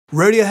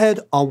Radiohead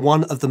are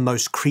one of the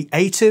most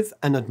creative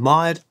and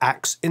admired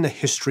acts in the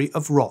history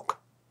of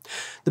rock.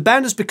 The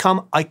band has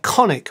become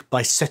iconic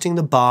by setting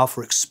the bar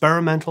for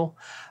experimental,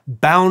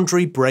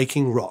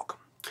 boundary-breaking rock.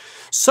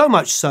 So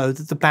much so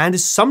that the band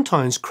is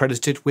sometimes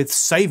credited with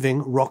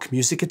saving rock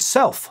music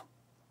itself.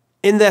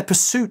 In their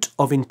pursuit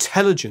of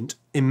intelligent,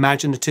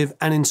 imaginative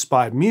and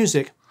inspired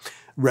music,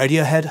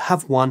 Radiohead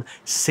have won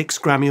 6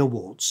 Grammy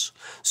Awards,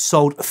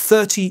 sold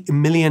 30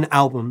 million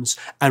albums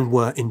and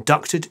were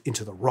inducted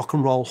into the Rock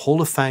and Roll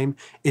Hall of Fame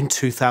in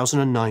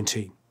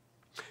 2019.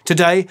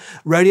 Today,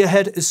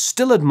 Radiohead is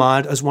still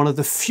admired as one of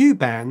the few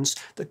bands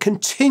that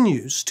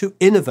continues to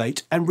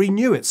innovate and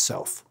renew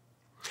itself.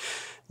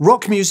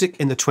 Rock music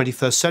in the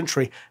 21st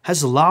century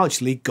has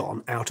largely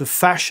gone out of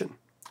fashion,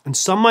 and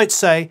some might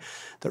say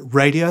that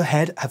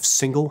Radiohead have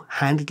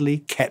single-handedly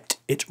kept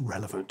it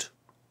relevant.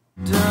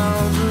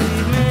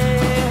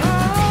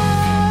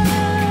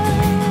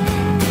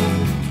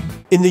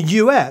 In the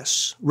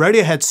US,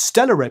 Radiohead's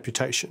stellar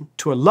reputation,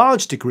 to a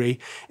large degree,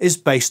 is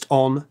based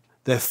on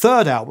their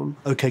third album,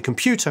 OK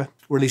Computer,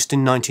 released in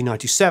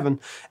 1997,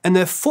 and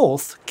their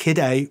fourth, Kid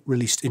A,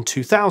 released in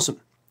 2000.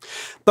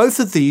 Both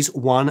of these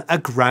won a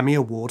Grammy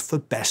Award for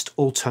Best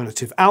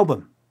Alternative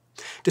Album.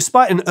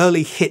 Despite an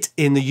early hit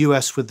in the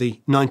US with the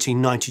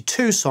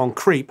 1992 song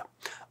Creep,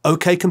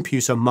 OK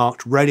Computer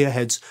marked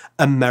Radiohead's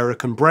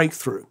American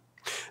breakthrough.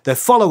 Their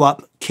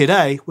follow-up, Kid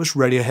A, was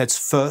Radiohead's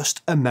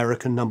first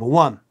American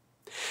 #1.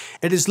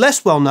 It is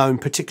less well known,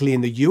 particularly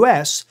in the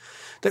US,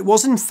 that it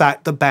was in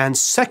fact the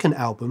band's second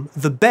album,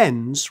 The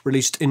Bends,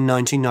 released in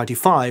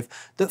 1995,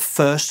 that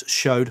first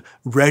showed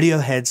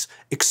Radiohead's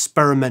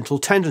experimental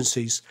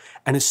tendencies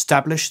and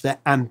established their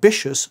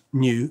ambitious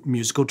new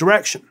musical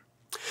direction.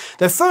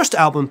 Their first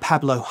album,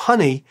 Pablo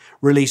Honey,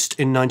 released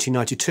in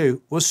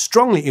 1992, was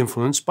strongly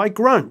influenced by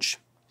grunge.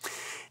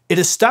 It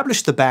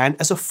established the band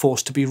as a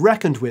force to be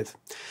reckoned with,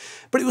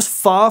 but it was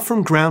far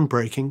from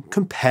groundbreaking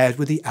compared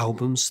with the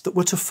albums that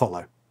were to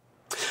follow.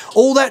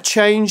 All that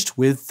changed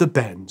with The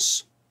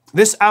Bends.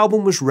 This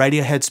album was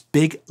Radiohead's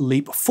big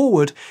leap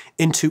forward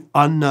into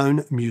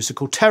unknown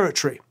musical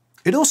territory.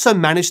 It also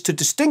managed to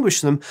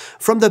distinguish them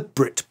from the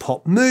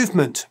Britpop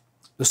movement.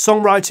 The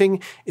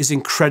songwriting is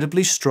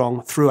incredibly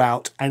strong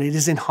throughout, and it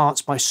is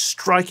enhanced by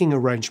striking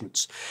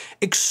arrangements,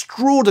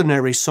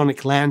 extraordinary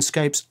sonic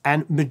landscapes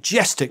and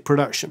majestic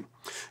production,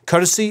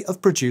 courtesy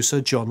of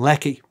producer John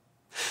Leckie.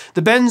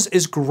 The Bends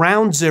is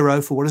ground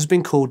zero for what has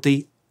been called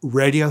the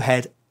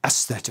Radiohead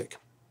aesthetic.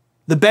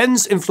 The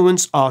Bends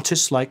influence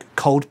artists like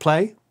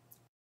Coldplay,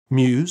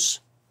 Muse,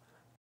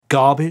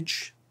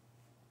 Garbage,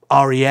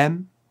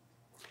 R.E.M.,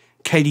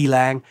 K.D.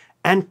 Lang,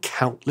 and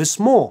countless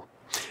more,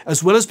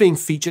 as well as being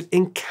featured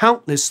in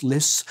countless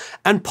lists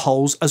and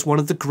polls as one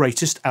of the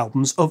greatest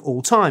albums of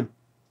all time.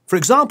 For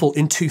example,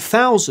 in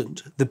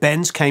 2000, The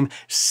Bends came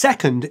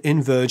second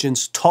in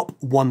Virgin's top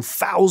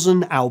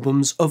 1,000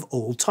 albums of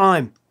all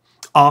time,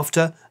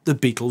 after the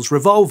Beatles'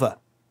 Revolver.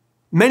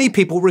 Many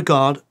people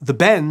regard The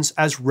Bends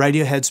as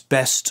Radiohead's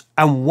best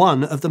and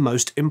one of the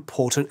most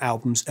important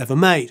albums ever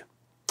made.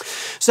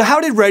 So how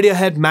did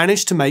Radiohead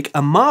manage to make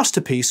a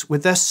masterpiece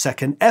with their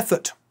second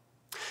effort?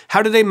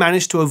 How did they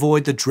manage to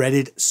avoid the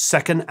dreaded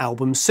second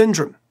album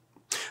syndrome?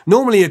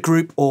 Normally a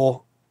group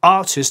or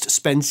artist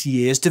spends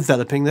years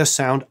developing their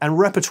sound and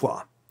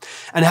repertoire,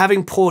 and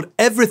having poured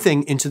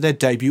everything into their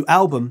debut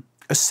album,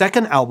 a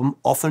second album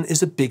often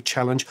is a big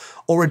challenge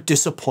or a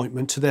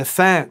disappointment to their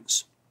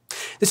fans.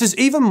 This is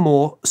even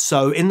more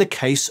so in the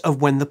case of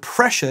when the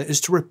pressure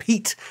is to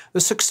repeat the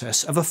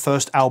success of a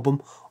first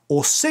album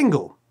or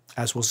single,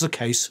 as was the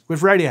case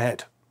with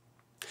Radiohead.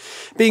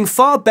 Being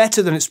far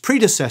better than its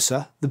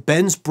predecessor, The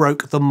Bends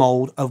broke the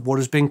mould of what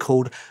has been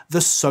called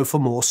the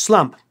sophomore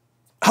slump.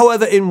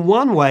 However, in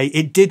one way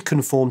it did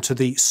conform to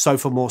the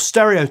sophomore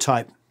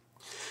stereotype,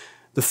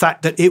 the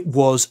fact that it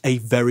was a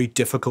very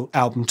difficult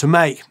album to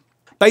make.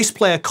 Bass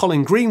player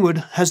Colin Greenwood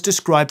has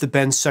described the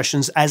Bends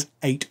sessions as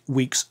 8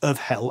 weeks of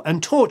hell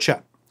and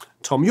torture.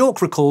 Tom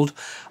York recalled,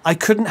 "I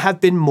couldn't have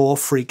been more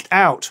freaked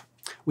out.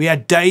 We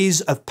had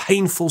days of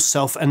painful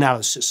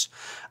self-analysis,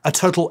 a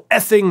total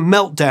effing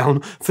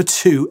meltdown for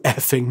 2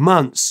 effing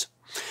months.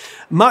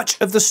 Much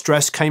of the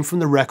stress came from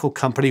the record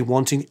company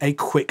wanting a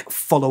quick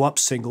follow-up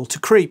single to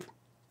Creep.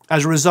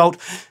 As a result,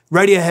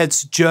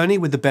 Radiohead's journey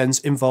with the Bends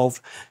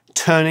involved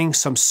turning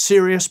some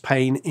serious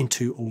pain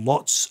into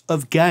lots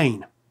of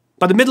gain."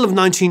 By the middle of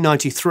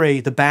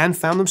 1993, the band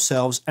found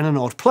themselves in an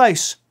odd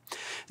place.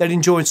 They'd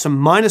enjoyed some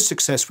minor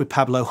success with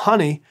Pablo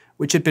Honey,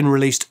 which had been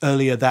released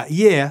earlier that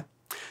year,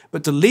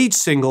 but the lead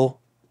single,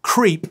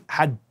 Creep,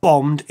 had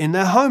bombed in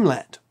their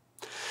homeland,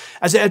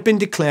 as it had been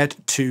declared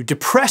too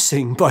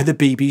depressing by the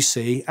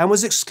BBC and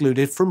was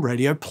excluded from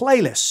radio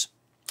playlists.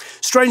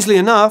 Strangely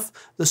enough,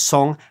 the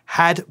song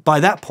had by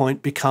that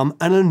point become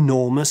an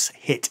enormous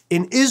hit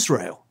in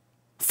Israel.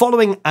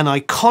 Following an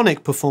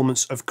iconic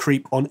performance of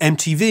Creep on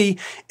MTV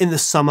in the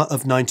summer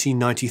of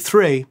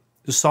 1993,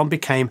 the song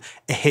became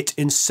a hit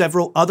in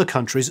several other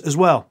countries as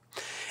well.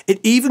 It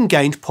even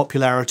gained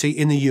popularity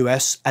in the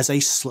US as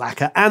a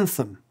slacker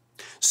anthem.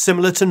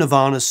 similar to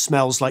Nirvana's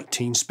Smells Like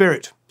Teen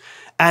Spirit,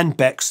 and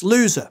Beck's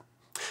Loser.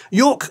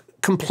 York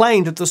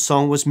complained that the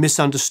song was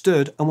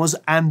misunderstood and was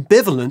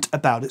ambivalent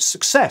about its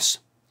success.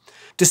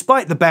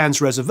 Despite the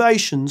band's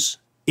reservations,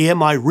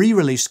 EMI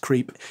re-released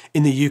Creep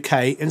in the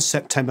UK in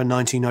September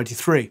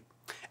 1993.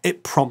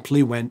 It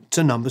promptly went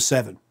to number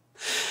 7.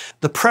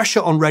 The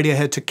pressure on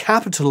Radiohead to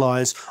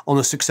capitalise on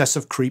the success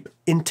of Creep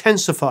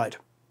intensified.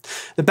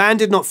 The band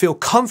did not feel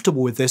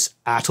comfortable with this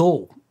at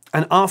all,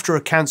 and after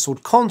a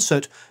cancelled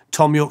concert,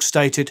 Tom York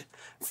stated,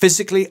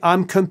 "Physically,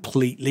 I'm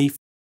completely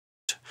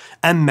f***ed,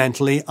 and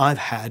mentally, I've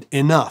had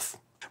enough."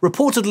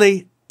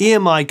 Reportedly,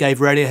 EMI gave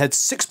Radiohead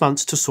 6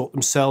 months to sort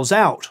themselves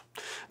out,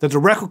 though the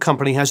record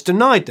company has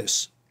denied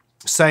this,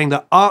 saying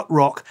that art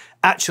rock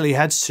actually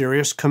had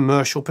serious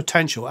commercial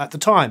potential at the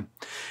time,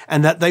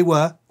 and that they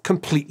were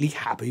completely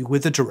happy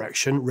with the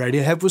direction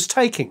Radiohead was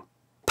taking.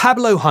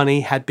 Pablo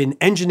Honey had been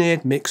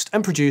engineered, mixed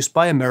and produced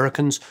by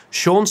Americans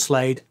Sean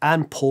Slade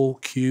and Paul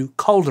Q.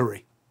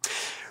 Caldery.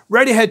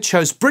 Radiohead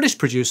chose British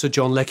producer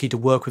John Leckie to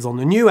work with on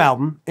the new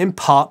album, in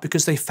part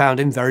because they found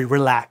him very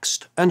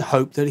relaxed and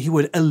hoped that he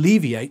would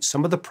alleviate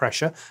some of the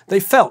pressure they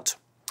felt.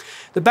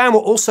 The band were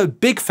also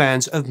big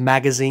fans of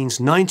Magazine's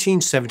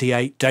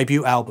 1978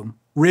 debut album,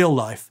 Real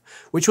Life,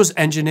 which was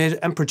engineered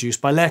and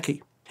produced by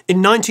Leckie.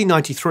 In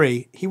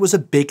 1993, he was a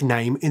big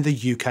name in the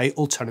UK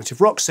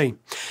alternative rock scene,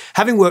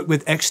 having worked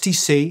with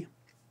XTC,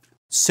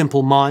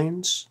 Simple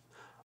Minds,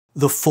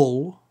 The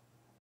Fall,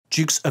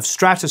 Dukes of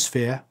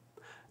Stratosphere,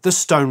 the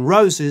Stone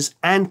Roses,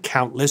 and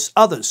countless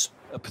others.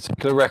 A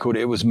particular record,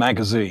 it was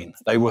Magazine.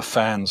 They were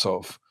fans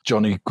of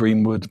Johnny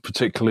Greenwood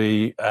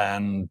particularly,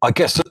 and I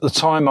guess at the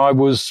time I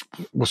was,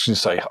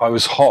 I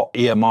was hot.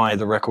 EMI,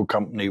 the record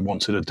company,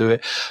 wanted to do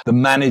it. The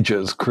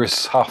managers,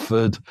 Chris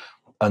Hufford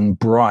and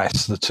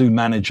Bryce, the two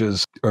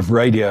managers of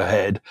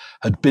Radiohead,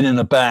 had been in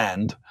a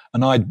band,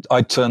 and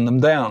I turned them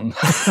down.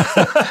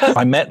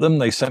 I met them,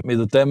 they sent me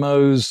the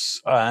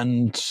demos,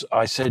 and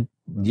I said,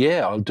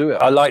 yeah, I'll do it.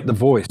 I like the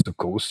voice, of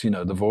course,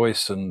 the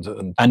voice, and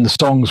the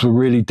songs were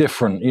really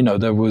different.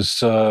 There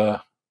was,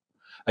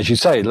 as you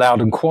say,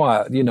 loud and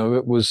quiet.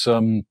 It was,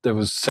 there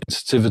was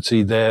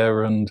sensitivity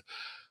there, and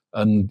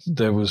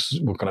there was,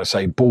 what can I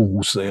say,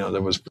 balls.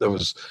 There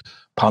was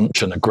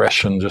punch and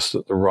aggression just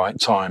at the right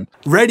time.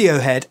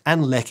 Radiohead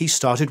and Leckie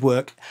started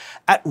work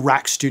at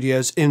Rack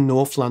Studios in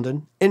North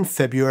London in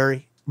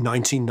February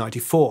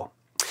 1994.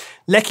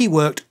 Leckie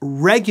worked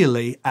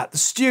regularly at the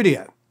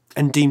studio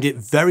and deemed it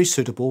very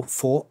suitable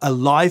for a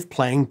live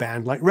playing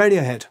band like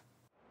Radiohead.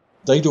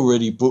 They'd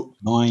already booked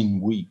 9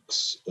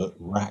 weeks at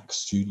Rack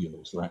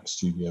Studios, Rack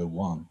Studio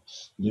 1,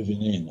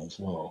 living in as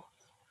well.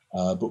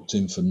 Booked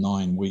in for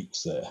 9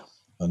 weeks there.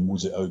 And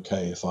was it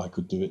okay if I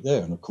could do it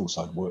there? And of course,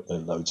 I'd worked there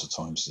loads of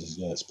times. Says,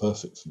 yeah, it's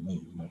perfect for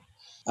me.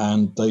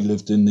 And they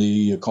lived in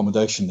the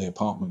accommodation, the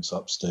apartments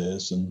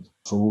upstairs, and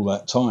for all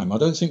that time. I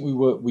don't think we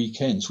worked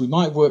weekends. We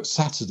might have worked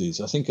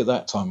Saturdays. I think at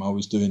that time I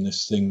was doing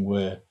this thing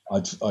where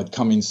I'd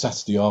come in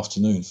Saturday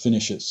afternoon,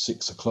 finish at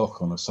 6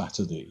 o'clock on a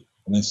Saturday,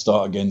 and then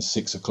start again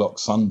 6 o'clock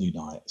Sunday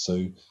night.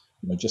 So,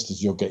 just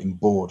as you're getting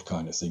bored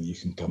kind of thing, you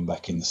can come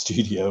back in the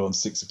studio on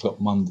 6 o'clock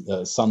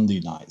Sunday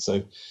night.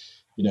 So,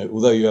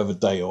 although you have a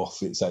day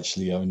off, it's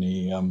actually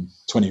only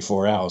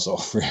 24 hours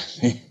off,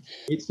 really.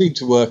 It seemed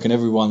to work, and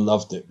everyone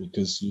loved it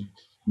because you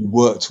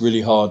worked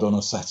really hard on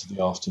a Saturday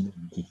afternoon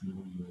because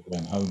you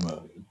went home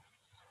early.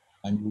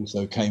 And you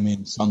also came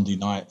in Sunday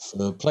night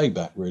for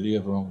playback, really.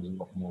 Everyone was a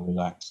lot more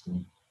relaxed.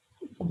 And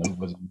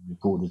whether you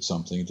recorded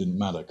something, it didn't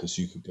matter because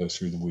you could go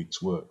through the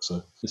week's work.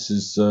 So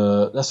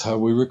that's how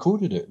we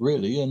recorded it,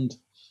 really. And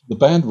the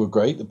band were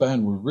great. The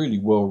band were really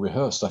well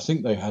rehearsed. I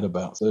think they had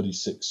about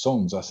 36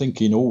 songs. I think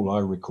in all I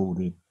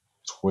recorded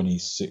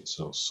 26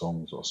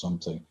 songs or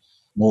something,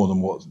 more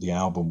than what the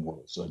album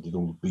was. I did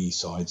all the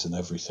B-sides and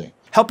everything.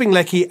 Helping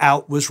Leckie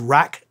out was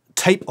Rack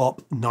tape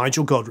op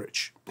Nigel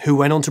Godrich, who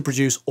went on to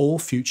produce all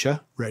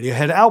future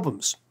Radiohead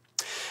albums.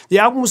 The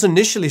album was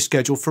initially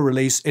scheduled for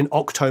release in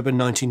October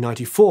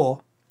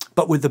 1994,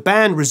 but with the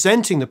band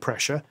resenting the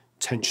pressure,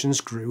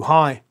 tensions grew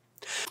high.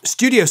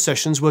 Studio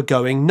sessions were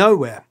going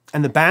nowhere,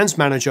 and the band's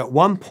manager at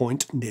one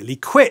point nearly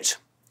quit.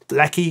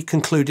 Leckie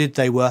concluded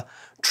they were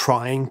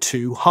trying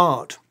too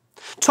hard.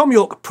 Tom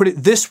York put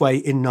it this way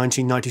in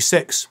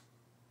 1996.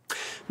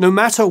 No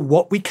matter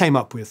what we came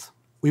up with,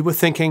 we were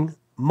thinking,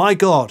 my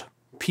God,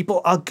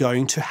 people are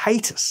going to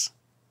hate us.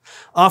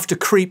 After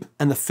Creep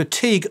and the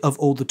fatigue of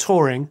all the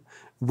touring,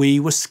 we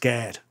were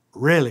scared,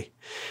 really,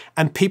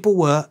 and people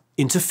were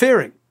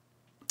interfering.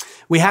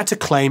 We had to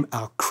claim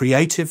our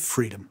creative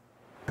freedom.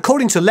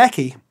 According to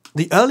Leckie,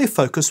 the early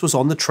focus was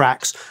on the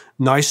tracks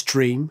Nice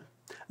Dream,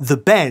 The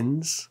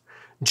Bends,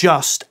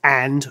 Just,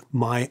 and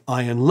My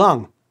Iron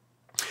Lung.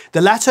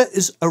 The latter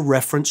is a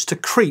reference to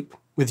Creep,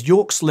 with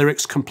York's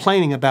lyrics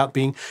complaining about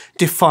being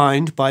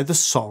defined by the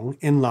song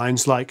in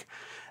lines like,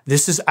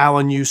 "This is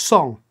our new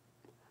song,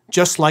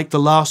 just like the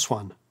last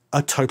one,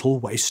 a total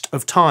waste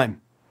of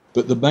time."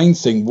 But the main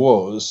thing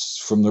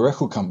was, from the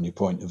record company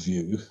point of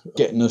view,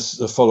 getting us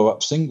a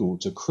follow-up single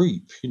to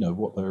Creep,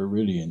 what they were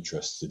really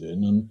interested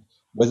in. And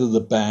Whether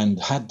the band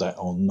had that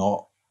or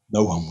not,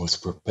 no one was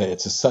prepared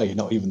to say,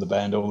 not even the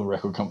band or the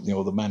record company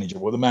or the manager.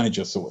 Well, the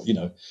manager thought,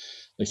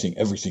 they think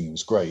everything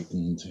was great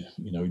and,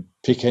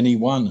 pick any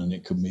one and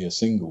it could be a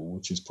single,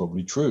 which is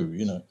probably true,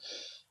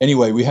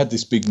 Anyway, we had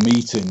this big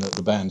meeting at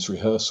the band's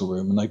rehearsal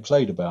room and they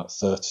played about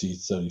 30,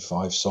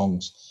 35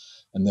 songs.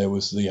 And there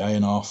was the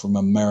A&R from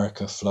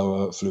America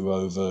flew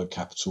over,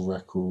 Capitol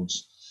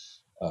Records,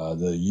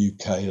 the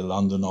UK, the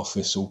London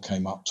office all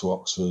came up to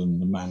Oxford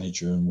and the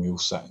manager, and we all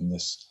sat in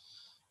this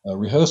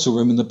rehearsal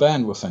room, and the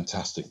band were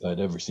fantastic. They had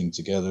everything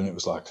together and it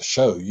was like a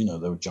show,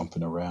 they were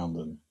jumping around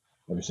and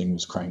everything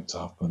was cranked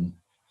up. And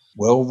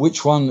well,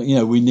 which one,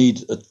 we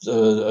need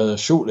a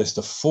short list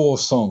of 4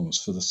 songs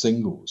for the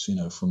singles,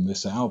 from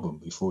this album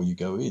before you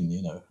go in,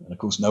 and of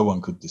course no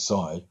one could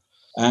decide.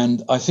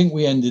 And I think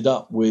we ended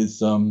up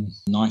with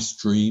Nice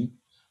Dream,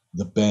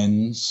 The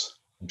Bends.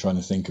 I'm trying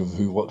to think of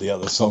what the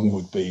other song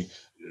would be.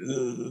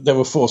 There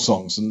were 4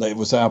 songs, and it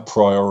was our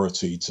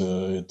priority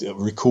to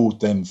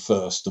record them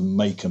first and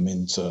make them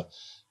into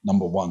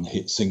 #1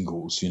 hit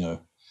singles,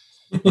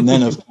 And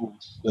then, of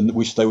course,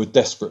 which they were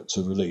desperate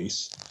to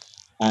release.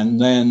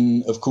 And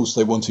then, of course,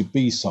 they wanted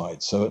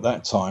B-sides. So at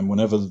that time,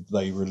 whenever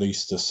they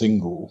released a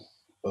single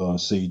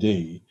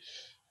CD,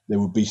 there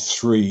would be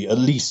at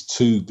least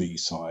 2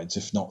 B-sides,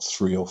 if not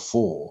 3 or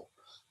 4,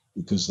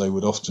 because they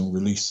would often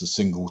release the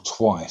single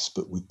twice,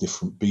 but with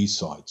different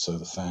B-sides. So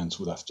the fans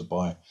would have to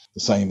buy the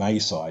same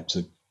A-side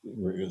to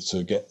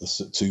get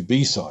the 2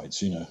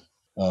 B-sides,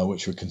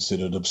 which were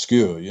considered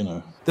obscure,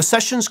 The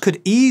sessions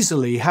could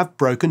easily have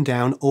broken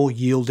down or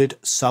yielded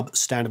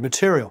substandard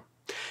material.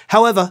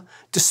 However,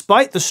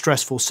 despite the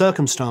stressful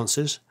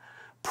circumstances,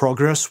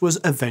 progress was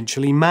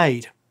eventually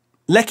made.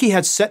 Leckie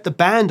had set the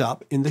band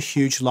up in the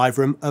huge live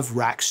room of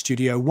RAK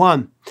Studio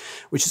 1,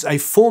 which is a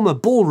former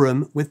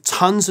ballroom with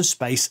tons of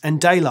space and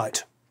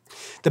daylight.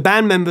 The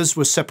band members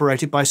were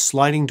separated by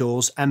sliding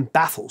doors and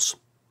baffles.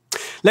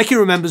 Leckie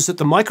remembers that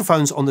the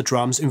microphones on the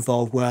drums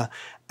involved were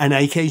an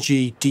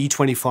AKG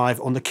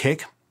D25 on the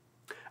kick,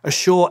 a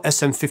Shure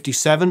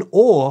SM57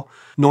 or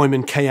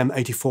Neumann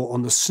KM84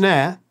 on the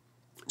snare,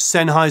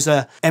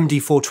 Sennheiser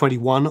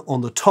MD421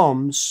 on the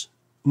toms,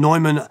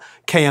 Neumann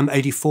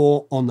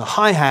KM84 on the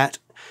hi-hat,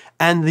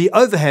 and the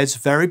overheads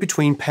vary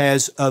between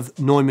pairs of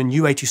Neumann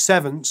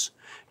U87s,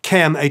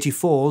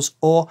 KM84s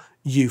or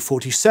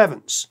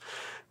U47s,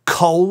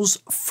 Coles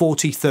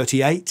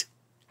 4038,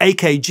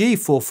 AKG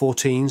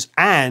 414s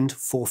and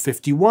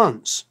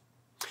 451s.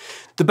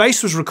 The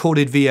bass was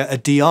recorded via a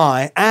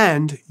DI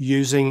and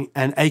using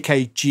an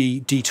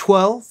AKG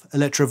D12,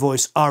 Electro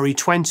Voice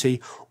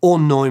RE20 or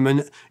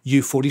Neumann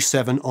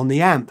U47 on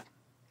the amp.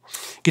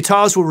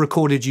 Guitars were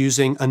recorded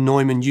using a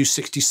Neumann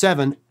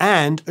U67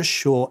 and a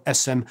Shure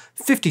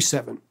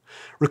SM57,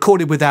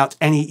 recorded without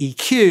any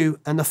EQ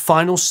and the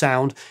final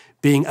sound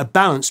being a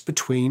balance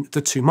between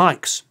the 2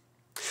 mics.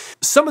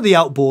 Some of the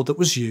outboard that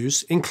was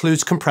used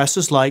includes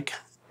compressors like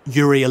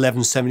Uri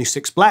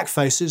 1176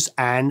 Blackfaces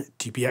and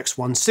DBX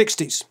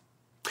 160s.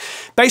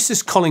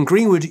 Bassist Colin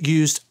Greenwood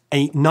used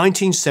a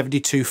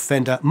 1972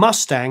 Fender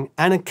Mustang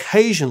and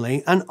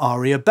occasionally an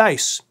Aria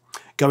bass,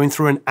 going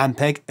through an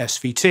Ampeg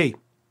SVT.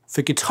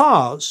 For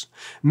guitars,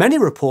 many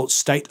reports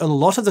state a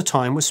lot of the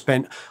time was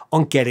spent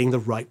on getting the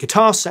right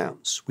guitar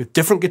sounds, with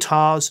different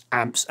guitars,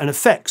 amps and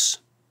effects.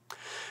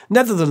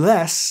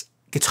 Nevertheless,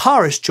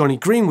 guitarist Johnny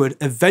Greenwood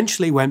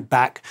eventually went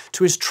back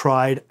to his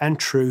tried and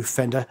true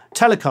Fender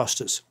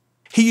Telecasters.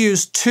 He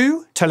used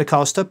 2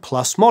 Telecaster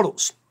Plus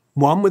models,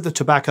 one with the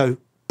tobacco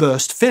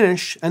burst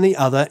finish and the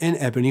other in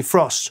ebony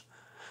frost,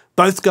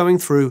 both going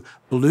through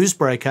Blues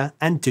Breaker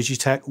and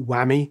Digitech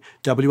Whammy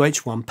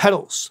WH1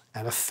 pedals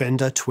and a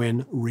Fender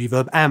Twin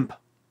reverb amp.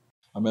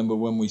 I remember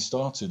when we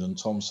started and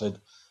Tom said,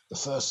 the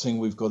first thing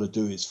we've got to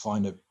do is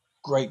find a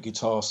great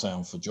guitar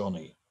sound for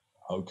Johnny.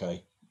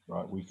 Okay.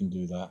 Right, we can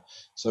do that.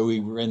 So we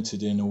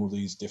rented in all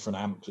these different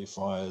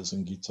amplifiers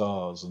and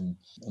guitars, and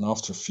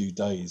after a few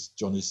days,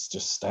 Johnny's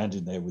just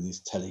standing there with his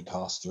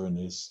Telecaster and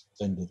his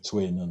Fender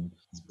Twin and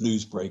his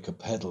Blues Breaker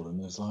pedal,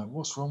 and it's like,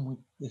 what's wrong with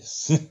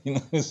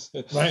this?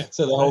 Right.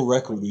 So the whole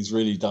record is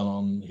really done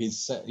on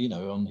his set,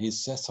 on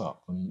his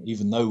setup. And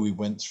even though we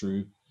went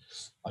through,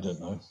 I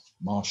don't know,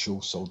 Marshall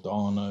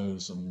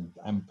Soldanos and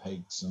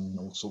Ampegs and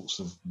all sorts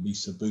of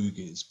Mesa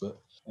Boogies, but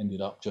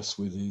ended up just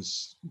with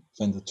his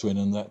Fender Twin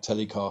and that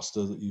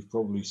Telecaster that you've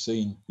probably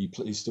seen.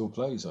 He still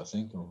plays, I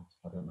think, or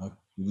I don't know.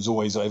 He was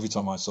always, every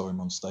time I saw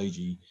him on stage,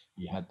 he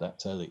had that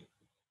Telly.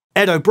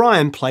 Ed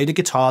O'Brien played a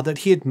guitar that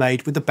he had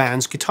made with the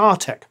band's guitar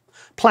tech,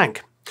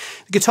 Plank.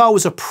 The guitar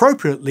was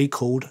appropriately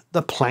called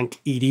the Plank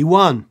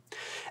ED1,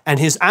 and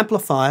his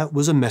amplifier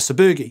was a Mesa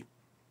Boogie.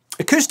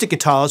 Acoustic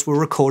guitars were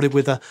recorded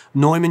with a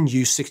Neumann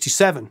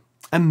U67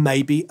 and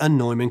maybe a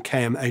Neumann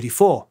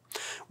KM84,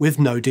 with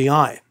no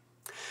DI,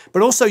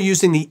 but also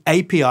using the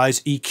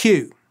API's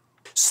EQ.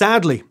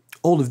 Sadly,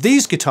 all of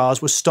these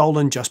guitars were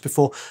stolen just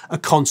before a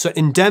concert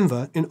in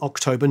Denver in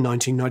October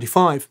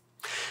 1995.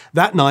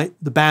 That night,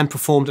 the band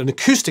performed an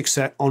acoustic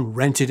set on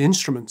rented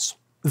instruments.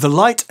 The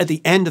light at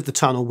the end of the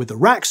tunnel with the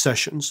Rack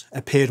sessions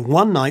appeared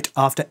one night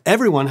after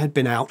everyone had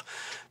been out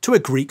to a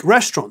Greek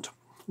restaurant,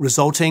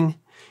 resulting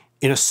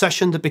in a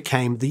session that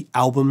became the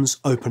album's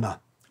opener,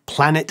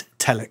 Planet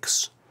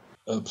Telex.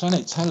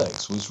 Planet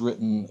Telex was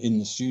written in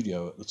the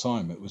studio at the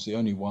time. It was the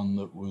only one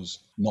that was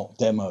not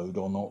demoed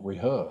or not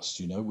rehearsed.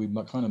 You know, we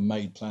kind of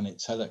made Planet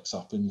Telex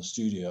up in the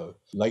studio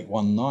late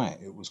one night.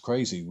 It was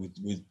crazy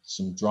with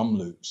some drum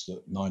loops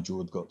that Nigel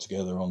had got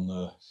together on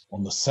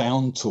the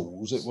Sound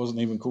Tools. It wasn't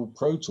even called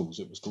Pro Tools.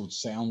 It was called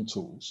Sound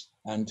Tools.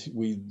 And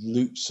we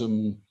looped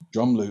some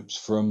drum loops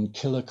from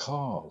Killer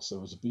Cars. There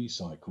was a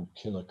B-side called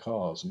Killer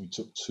Cars, and we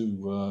took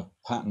two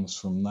patterns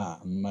from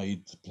that and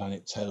made the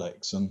Planet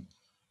Telex. And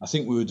I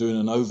think we were doing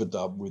an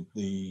overdub with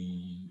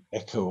the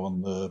echo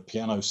on the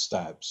piano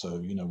stab. So,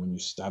 you know, when you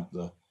stab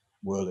the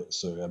wurlet,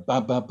 so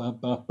ba ba ba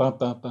ba ba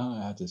ba ba,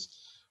 I had this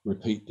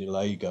repeat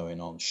delay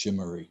going on,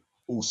 shimmery.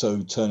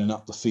 Also turning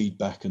up the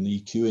feedback and the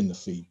EQ in the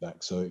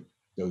feedback, so it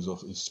goes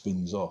off, it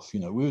spins off.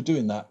 You know, we were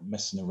doing that,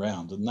 messing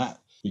around, and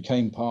that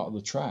became part of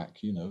the track.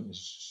 You know, it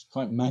was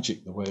quite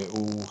magic the way it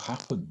all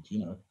happened, you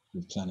know,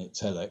 with Planet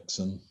Telex,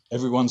 and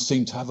everyone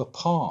seemed to have a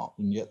part,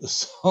 and yet the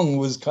song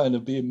was kind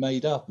of being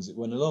made up as it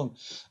went along.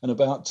 And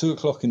about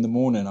 2:00 in the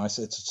morning, I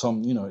said to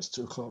Tom, you know, it's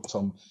 2:00,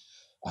 Tom,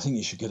 I think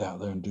you should get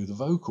out there and do the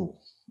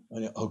vocal.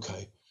 And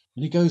okay.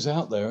 And he goes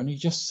out there and he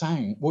just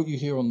sang. What you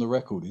hear on the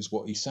record is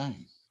what he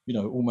sang, you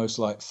know, almost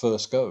like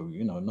first go,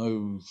 you know,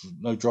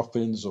 no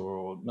drop-ins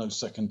or no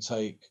second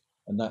take.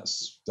 And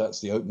that's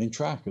the opening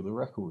track of the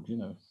record, you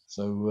know.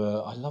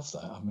 So I love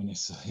that. I mean,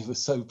 it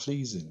was so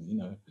pleasing, you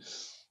know.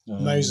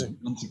 Amazing.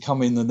 And to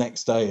come in the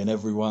next day and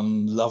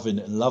everyone loving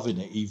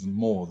it even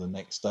more the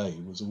next day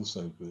was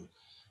also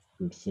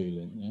good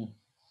feeling. Yeah.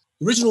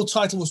 The original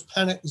title was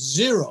Planet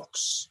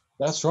Xerox.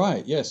 That's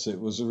right. Yes, it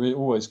was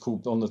always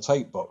called on the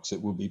tape box.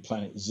 It would be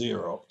Planet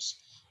Xerox,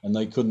 and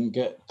they couldn't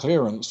get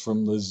clearance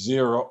from the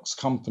Xerox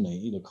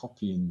company, the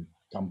copying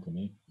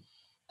company.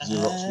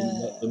 Xerox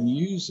wouldn't let them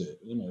use it,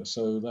 you know,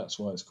 so that's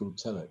why it's called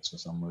Telex for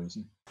some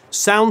reason.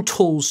 Sound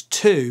Tools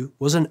 2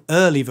 was an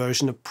early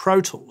version of Pro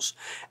Tools,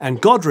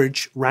 and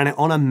Godrich ran it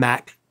on a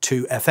Mac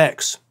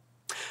 2FX.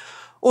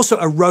 Also,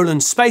 a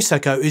Roland Space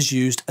Echo is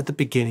used at the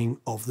beginning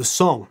of the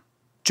song.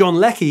 John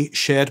Leckie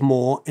shared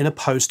more in a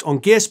post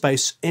on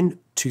Gearspace in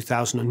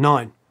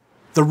 2009.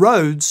 The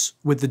Rhodes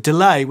with the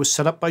delay was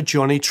set up by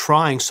Johnny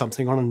trying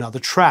something on another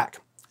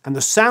track, and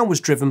the sound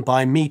was driven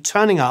by me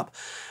turning up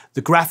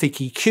the graphic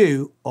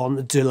EQ on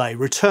the delay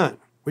return,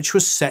 which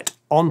was set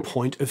on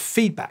point of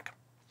feedback.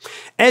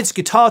 Ed's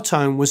guitar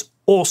tone was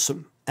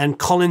awesome, and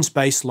Colin's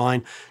bass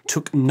line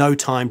took no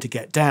time to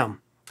get down.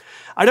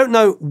 I don't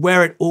know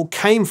where it all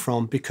came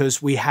from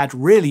because we had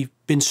really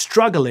been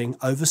struggling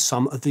over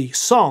some of the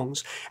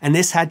songs, and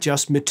this had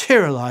just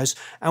materialized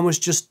and was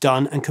just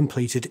done and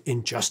completed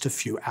in just a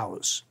few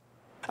hours.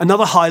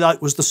 Another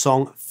highlight was the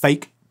song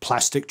Fake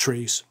Plastic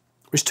Trees,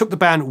 which took the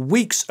band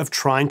weeks of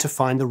trying to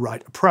find the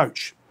right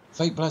approach.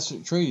 Fake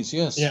Plastic Trees,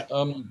 yes. Yeah.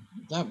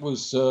 That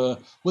was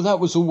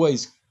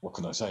always, what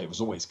can I say? It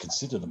was always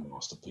considered a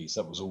masterpiece.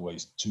 That was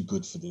always too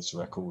good for this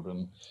record,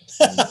 and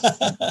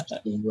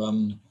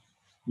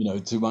you know,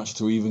 too much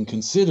to even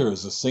consider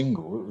as a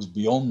single. It was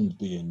beyond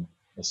being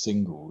a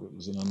single. It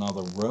was in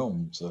another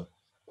realm to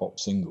pop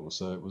single.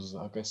 So it was,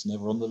 I guess,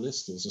 never on the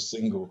list as a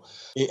single.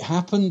 It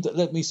happened,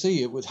 let me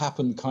see, it would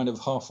happen kind of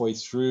halfway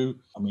through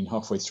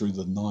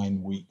the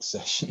 9-week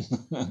session.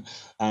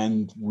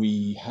 And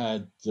we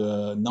had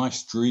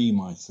Nice Dream,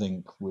 I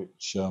think,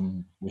 which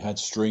we had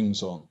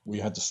strings on. We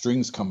had the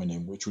strings coming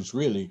in, which was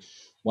really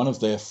one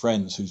of their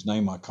friends, whose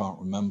name I can't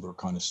remember, a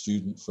kind of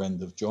student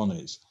friend of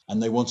Johnny's,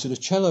 and they wanted a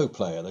cello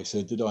player. They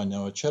said, did I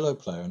know a cello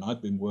player? And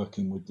I'd been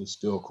working with this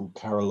girl called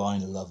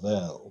Caroline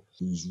Lavelle,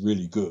 who's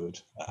really good,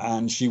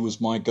 and she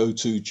was my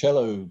go-to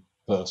cello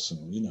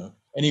person, you know.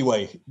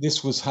 Anyway,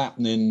 this was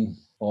happening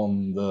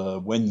on the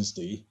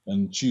Wednesday,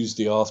 and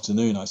Tuesday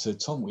afternoon I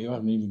said, Tom, we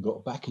haven't even got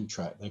a backing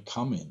track. They're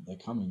coming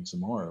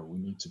tomorrow. We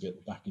need to get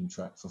the backing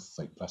track for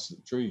Fake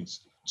Plastic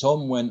Trees.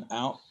 Tom went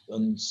out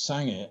and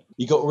sang it.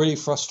 He got really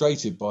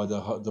frustrated by the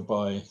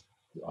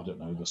I don't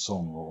know, the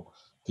song, or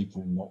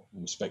people not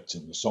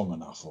respecting the song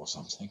enough or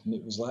something. And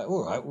it was like,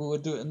 all right, well, we'll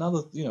do it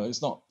another, you know,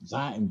 it's not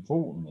that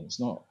important. It's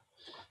not,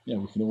 you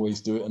know, we can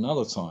always do it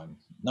another time.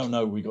 No,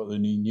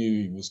 and he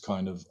knew he was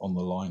kind of on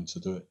the line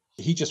to do it.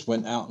 He just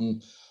went out,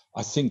 and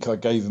I think I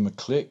gave him a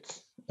click,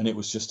 and it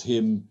was just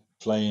him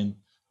playing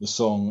the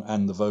song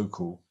and the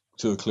vocal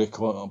to a click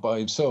by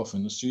himself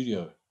in the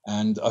studio.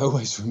 And I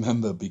always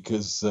remember,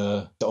 because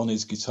on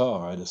his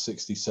guitar, I had a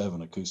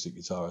 67 acoustic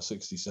guitar, a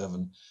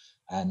 67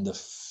 and a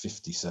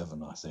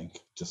 57, I think,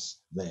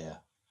 just there.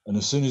 And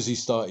as soon as he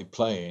started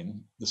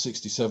playing, the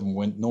 67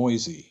 went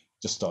noisy,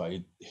 just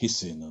started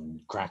hissing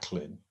and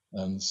crackling.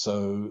 And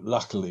so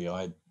luckily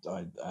I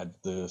had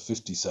the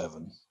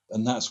 57,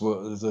 and that's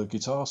what the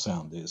guitar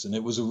sound is. And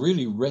it was a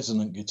really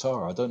resonant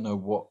guitar. I don't know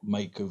what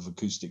make of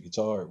acoustic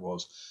guitar it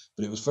was,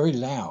 but it was very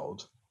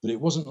loud. but it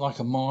wasn't like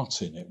a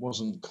Martin. It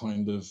wasn't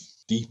kind of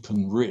deep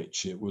and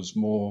rich. It was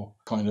more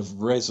kind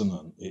of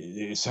resonant.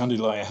 It sounded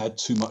like it had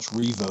too much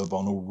reverb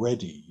on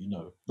already, you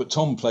know. But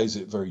Tom plays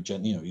it very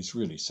gently. You know, he's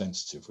really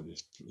sensitive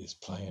with his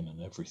playing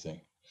and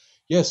everything.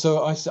 Yeah,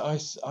 so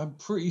I'm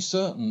pretty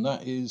certain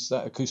that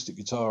acoustic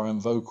guitar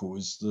and vocal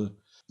is the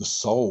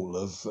soul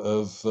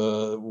of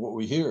what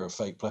we hear of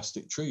Fake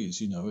Plastic Trees.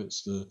 You know,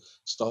 it's the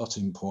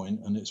starting point,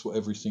 and it's what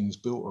everything's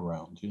built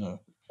around. You know,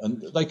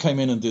 and they came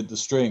in and did the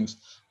strings,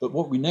 but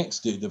what we next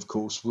did, of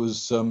course,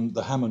 was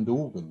the Hammond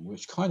organ,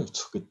 which kind of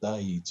took a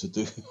day to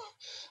do,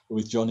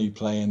 with Johnny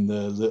playing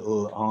the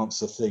little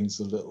answer things,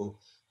 the little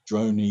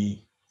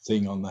drony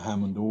thing on the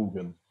Hammond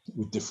organ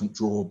with different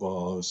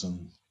drawbars,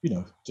 and you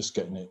know, just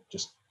getting it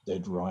just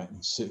dead right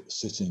and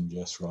sitting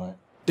just right.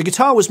 The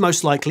guitar was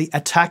most likely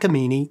a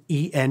Takamine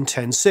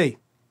EN10C,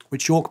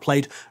 which York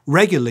played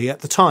regularly at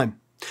the time.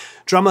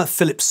 Drummer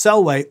Philip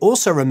Selway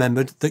also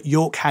remembered that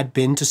York had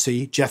been to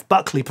see Jeff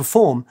Buckley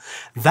perform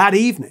that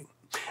evening,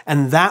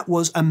 and that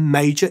was a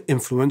major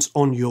influence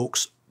on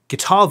York's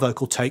guitar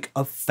vocal take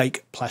of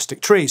Fake Plastic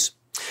Trees.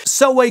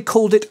 Selway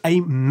called it a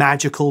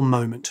magical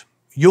moment.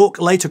 York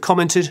later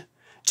commented,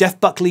 "Jeff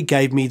Buckley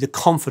gave me the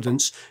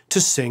confidence to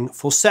sing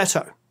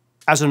falsetto."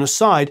 As an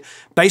aside,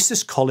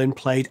 bassist Colin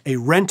played a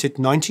rented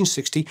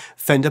 1960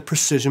 Fender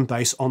Precision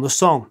bass on the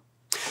song.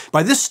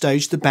 By this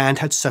stage, the band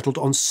had settled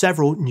on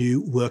several new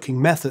working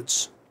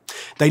methods.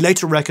 They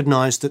later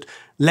recognised that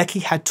Leckie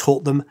had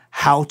taught them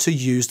how to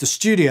use the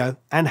studio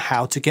and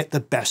how to get the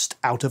best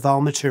out of our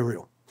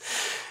material.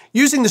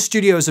 Using the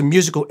studio as a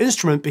musical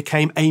instrument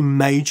became a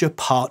major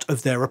part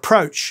of their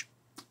approach.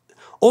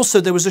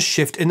 Also, there was a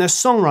shift in their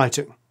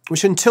songwriting,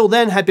 which until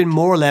then had been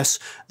more or less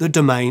the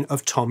domain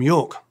of Tom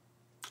York.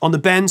 On the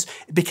bends,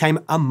 it became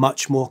a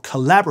much more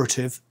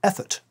collaborative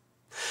effort.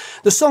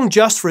 The song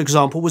Just, for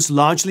example, was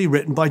largely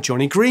written by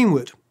Johnny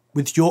Greenwood,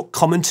 with York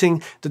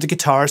commenting that the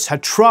guitarist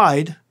had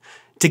tried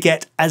to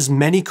get as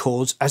many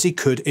chords as he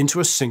could into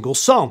a single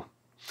song.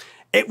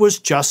 It was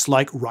just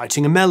like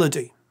writing a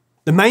melody.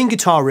 The main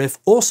guitar riff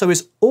also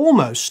is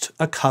almost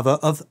a cover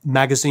of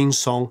Magazine's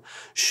song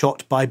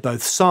Shot by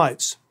Both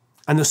Sides,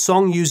 and the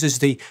song uses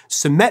the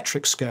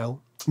symmetric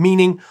scale,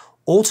 meaning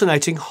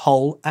alternating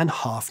whole and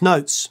half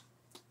notes.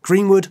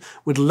 Greenwood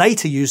would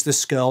later use this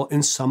scale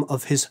in some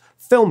of his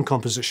film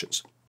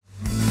compositions.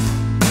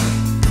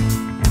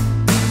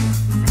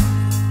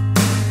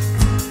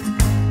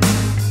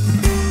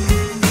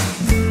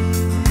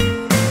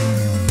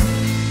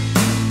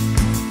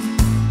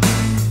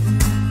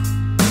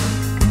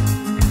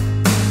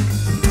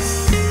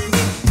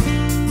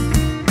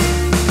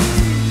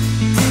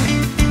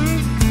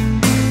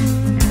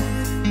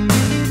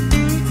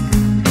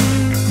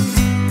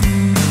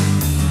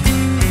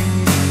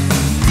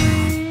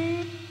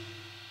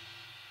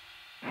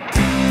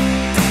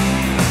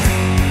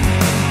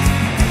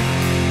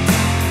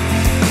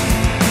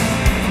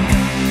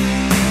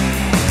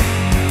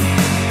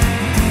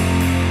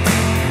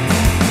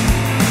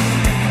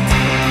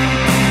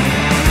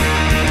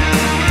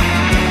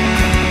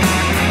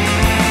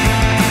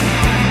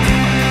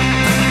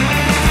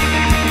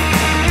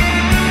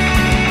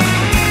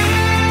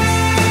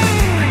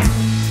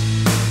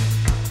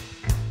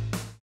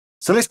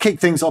 So let's kick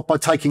things off by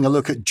taking a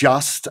look at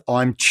Just.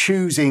 I'm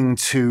choosing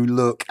to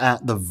look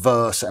at the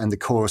verse and the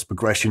chorus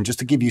progression just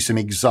to give you some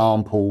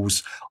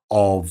examples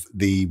of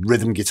the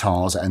rhythm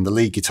guitars and the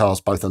lead guitars,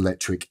 both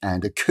electric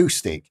and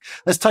acoustic.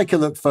 Let's take a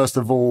look, first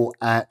of all,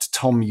 at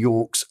Tom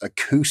York's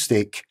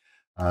acoustic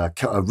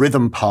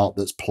rhythm part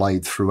that's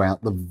played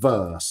throughout the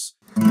verse.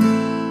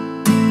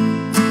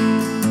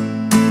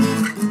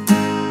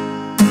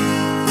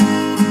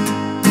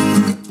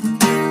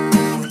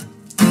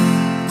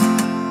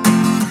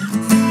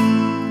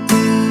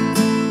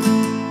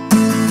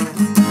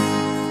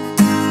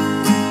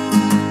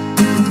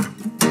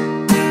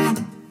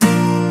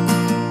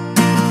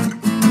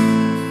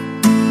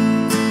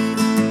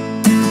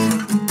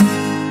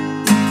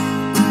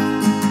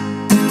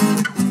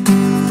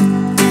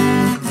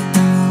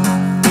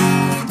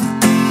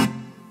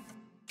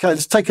 Okay,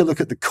 let's take a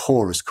look at the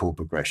chorus chord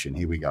progression.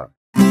 Here we go.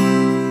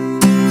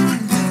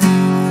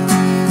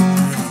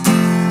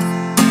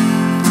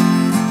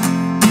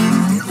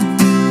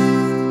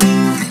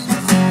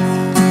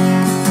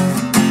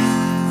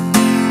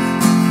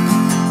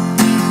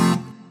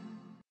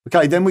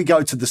 Okay, then we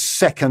go to the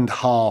second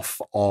half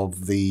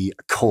of the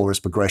chorus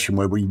progression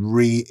where we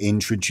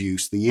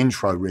reintroduce the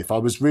intro riff. I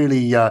was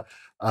really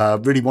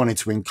wanted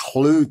to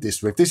include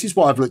this riff. This is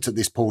why I've looked at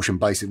this portion,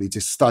 basically to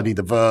study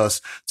the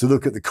verse, to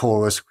look at the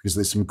chorus, because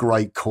there's some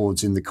great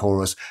chords in the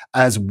chorus,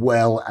 as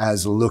well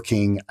as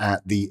looking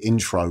at the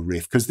intro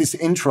riff, because this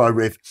intro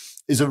riff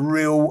is a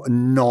real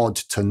nod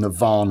to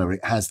Nirvana.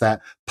 It has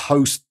that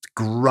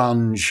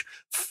post-grunge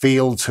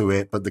feel to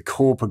it, but the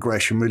chord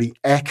progression really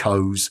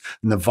echoes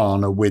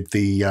Nirvana with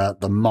the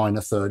minor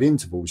third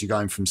intervals. You're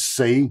going from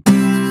C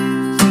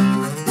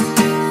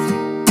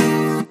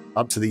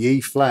up to the E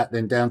flat,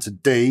 then down to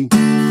D,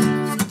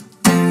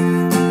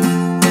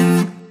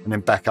 and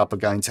then back up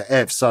again to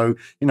F. So,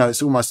 you know,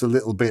 it's almost a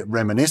little bit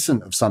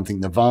reminiscent of something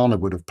Nirvana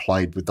would have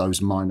played with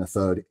those minor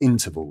third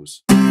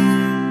intervals.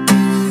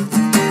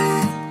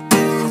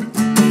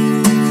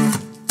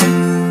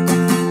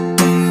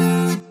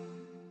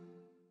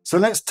 So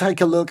let's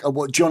take a look at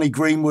what Jonny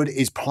Greenwood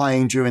is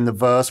playing during the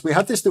verse. We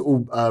have this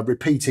little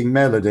repeating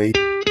melody,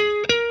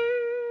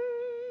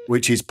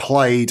 which is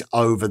played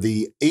over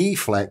the E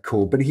flat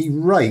chord, but he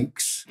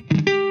rakes.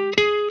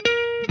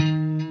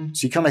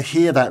 So you kind of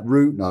hear that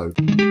root note.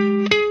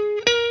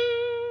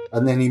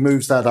 And then he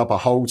moves that up a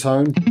whole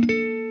tone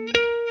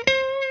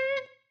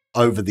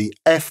over the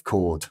F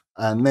chord.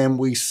 And then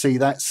we see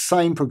that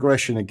same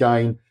progression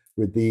again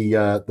with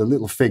the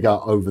little figure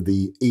over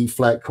the E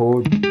flat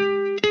chord.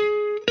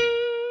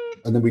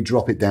 And then we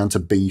drop it down to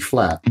B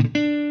flat.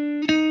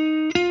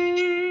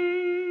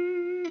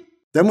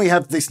 Then we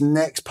have this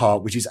next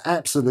part, which is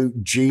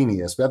absolute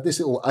genius. We have this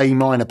little A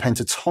minor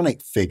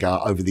pentatonic figure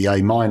over the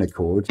A minor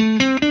chord.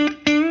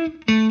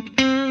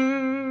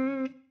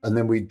 And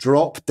then we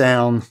drop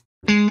down.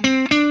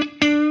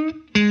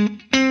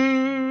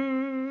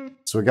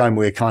 So again,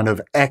 we're kind of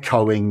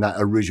echoing that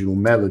original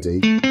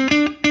melody.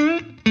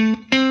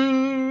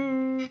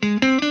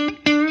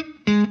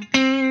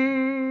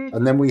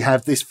 And then we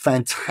have this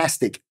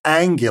fantastic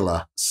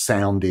angular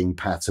sounding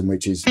pattern,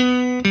 which is... I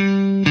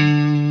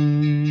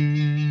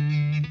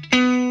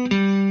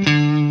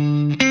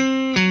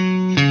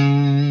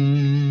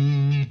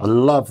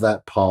love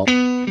that part.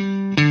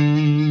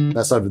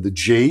 That's over the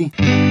G.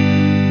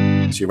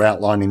 So you're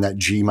outlining that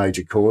G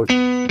major chord.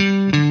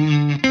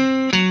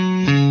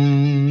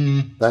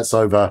 That's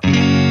over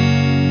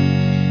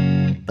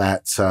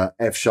that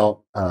F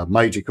sharp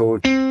major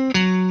chord.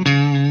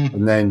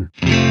 And then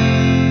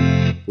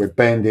we're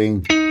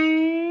bending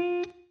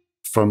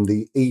from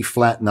the E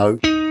flat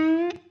note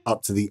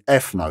up to the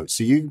F note.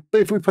 So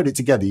if we put it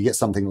together, you get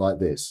something like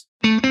this.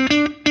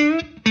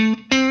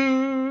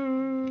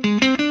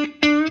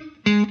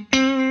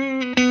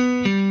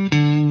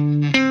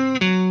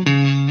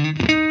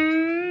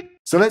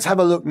 So let's have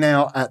a look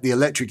now at the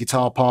electric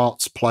guitar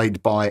parts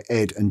played by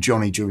Ed and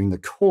Jonny during the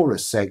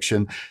chorus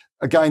section.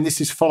 Again,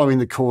 this is following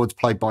the chords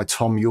played by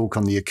Tom York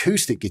on the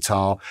acoustic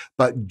guitar,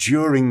 but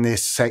during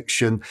this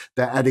section,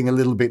 they're adding a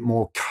little bit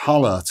more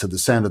colour to the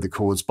sound of the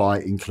chords by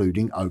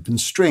including open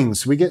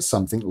strings. So we get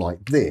something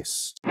like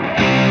this.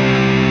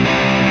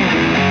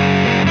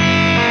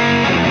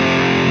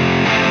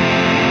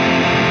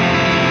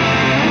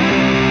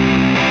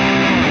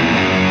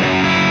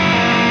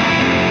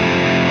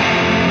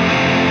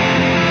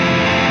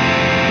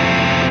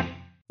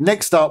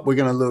 Next up, we're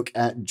going to look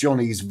at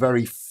Jonny's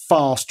very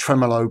fast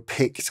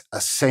tremolo-picked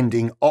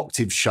ascending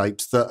octave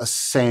shapes that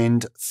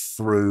ascend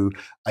through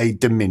a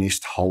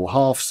diminished whole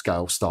half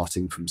scale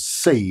starting from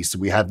C. So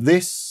we have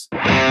this.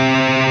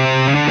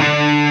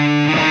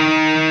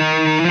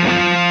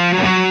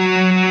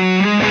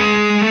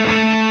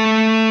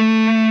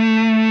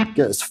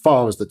 Get as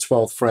far as the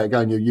 12th fret.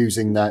 Again, you're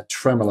using that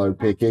tremolo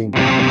picking.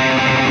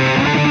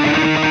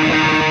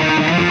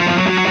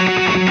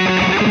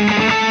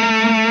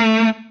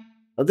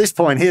 At this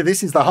point here,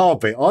 this is the hard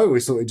bit. I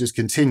always thought it just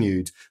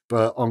continued,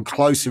 but on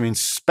closer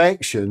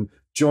inspection,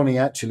 Jonny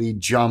actually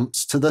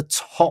jumps to the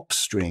top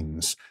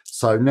strings.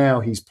 So now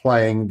he's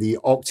playing the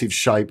octave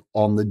shape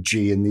on the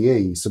G and the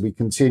E. So we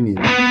continue.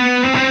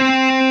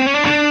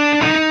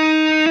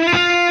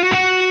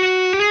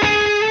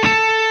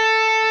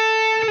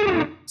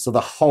 So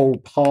the whole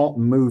part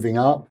moving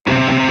up.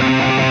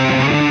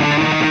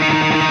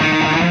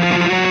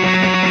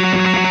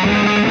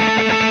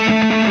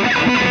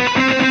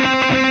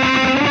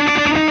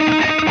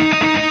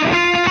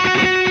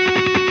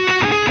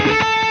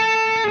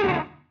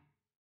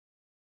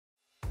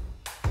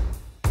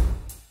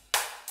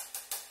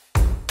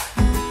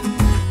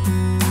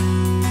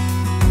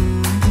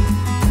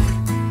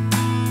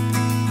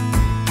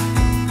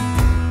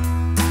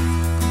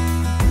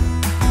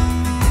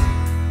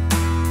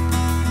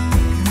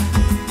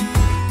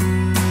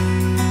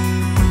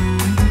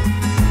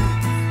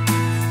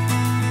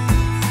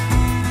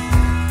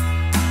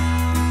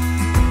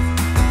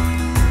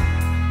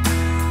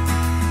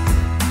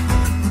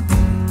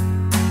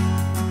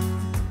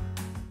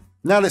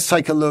 Now let's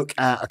take a look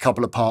at a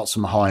couple of parts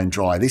from High and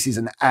Dry. This is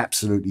an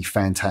absolutely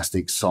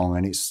fantastic song,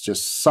 and it's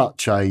just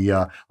such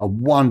a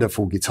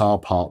wonderful guitar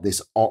part,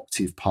 this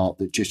octave part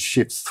that just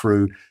shifts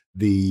through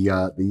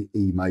the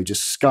E major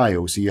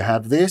scale. So you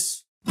have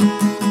this.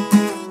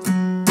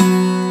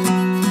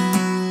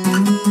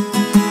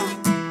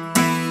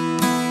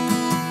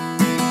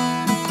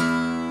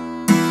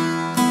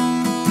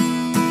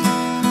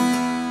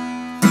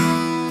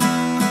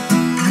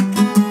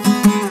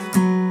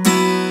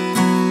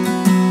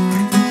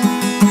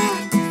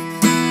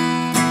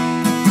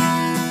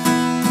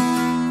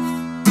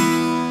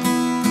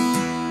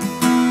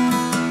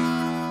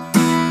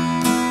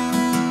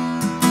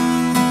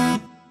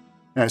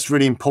 Now, it's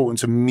really important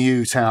to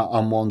mute out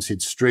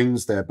unwanted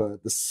strings there, but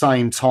at the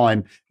same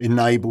time,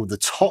 enable the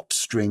top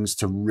strings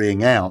to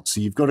ring out. So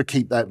you've got to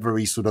keep that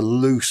very sort of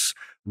loose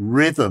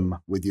rhythm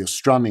with your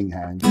strumming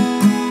hand.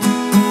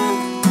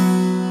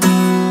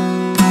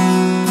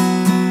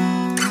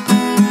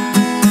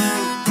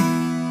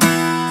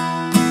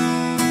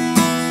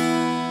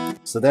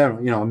 So there,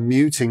 I'm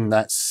muting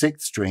that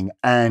sixth string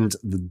and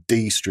the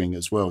D string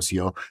as well.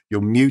 So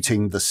you're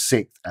muting the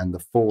sixth and the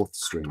fourth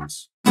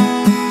strings.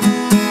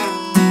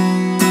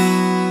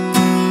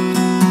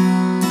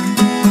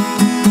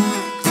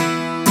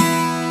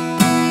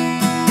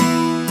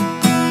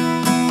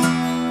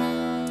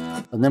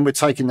 And then we're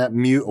taking that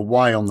mute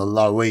away on the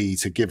low E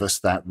to give us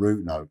that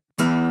root note.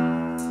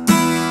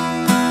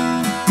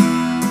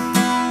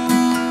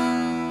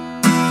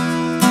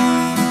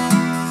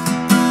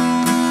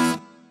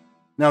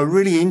 Now, a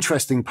really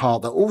interesting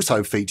part that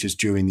also features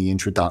during the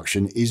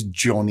introduction is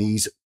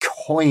Johnny's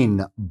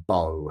coin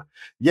bow.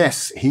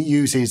 Yes, he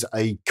uses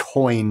a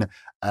coin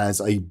as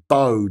a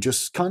bow,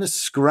 just kind of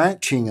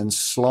scratching and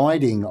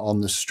sliding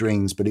on the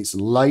strings, but it's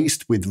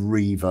laced with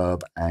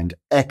reverb and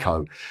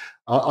echo.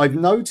 I've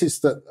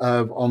noticed that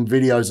on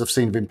videos I've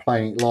seen of him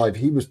playing it live,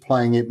 he was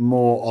playing it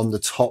more on the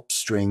top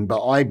string,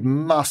 but I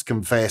must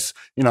confess,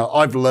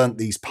 I've learnt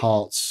these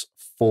parts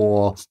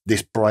for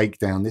this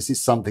breakdown. This is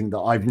something that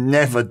I've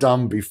never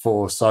done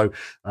before. So,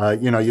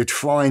 you're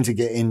trying to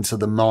get into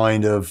the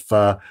mind of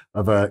a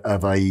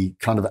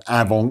kind of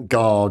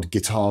avant-garde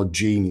guitar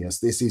genius.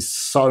 This is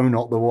so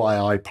not the way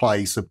I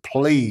play. So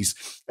please,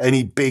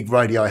 any big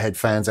Radiohead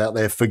fans out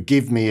there,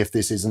 forgive me if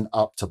this isn't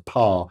up to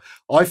par.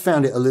 I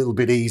found it a little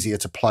bit easier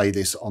to play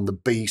this on the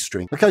B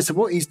string. Okay, so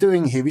what he's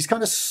doing here, he's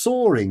kind of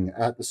soaring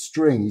at the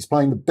string. He's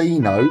playing the B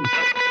note.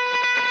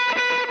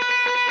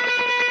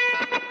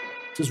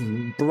 Just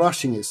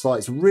brushing it slightly.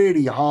 It's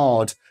really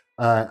hard,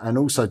 and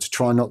also to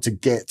try not to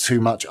get too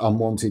much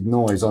unwanted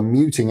noise. I'm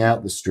muting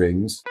out the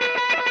strings.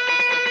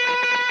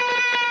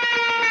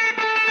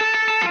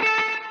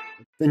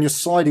 Then you're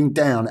sliding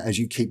down as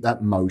you keep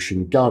that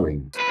motion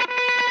going.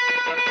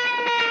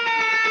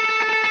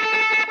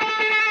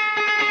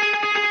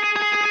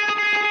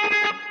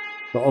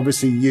 But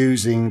obviously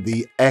using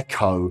the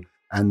echo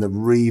and the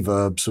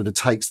reverb sort of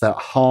takes that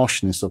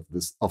harshness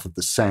off of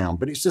the sound.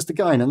 But it's just,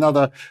 again,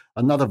 another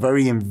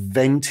very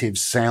inventive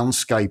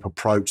soundscape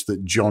approach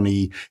that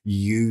Johnny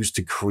used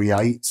to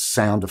create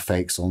sound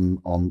effects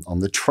on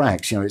the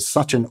tracks. It's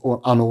such an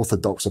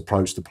unorthodox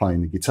approach to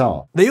playing the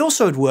guitar. They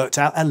also had worked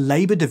out a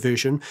labour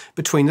division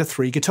between the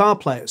three guitar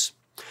players.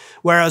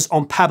 Whereas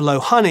on Pablo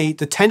Honey,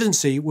 the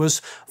tendency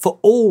was for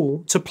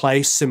all to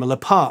play similar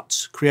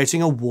parts,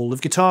 creating a wall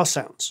of guitar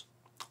sounds.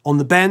 On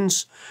the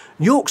bends,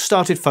 York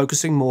started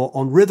focusing more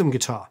on rhythm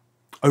guitar,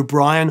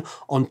 O'Brien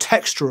on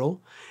textural,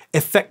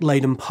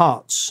 effect-laden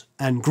parts,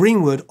 and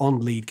Greenwood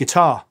on lead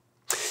guitar.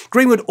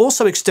 Greenwood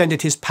also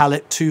extended his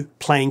palette to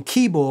playing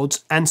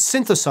keyboards and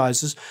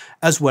synthesizers,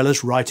 as well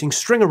as writing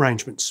string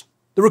arrangements.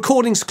 The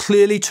recordings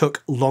clearly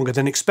took longer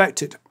than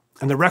expected,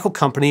 and the record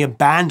company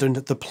abandoned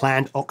the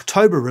planned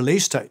October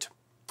release date.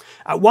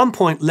 At one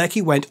point,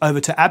 Leckie went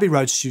over to Abbey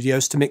Road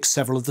Studios to mix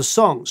several of the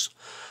songs,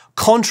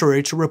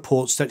 contrary to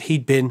reports that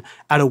he'd been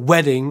at a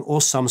wedding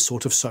or some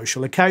sort of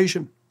social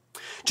occasion.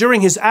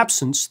 During his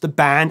absence, the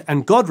band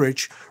and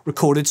Godrich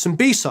recorded some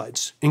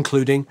B-sides,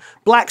 including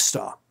Black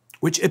Star,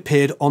 which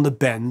appeared on the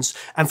bends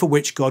and for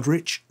which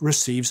Godrich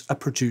receives a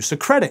producer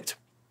credit.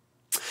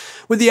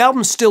 With the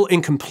album still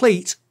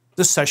incomplete,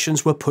 the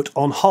sessions were put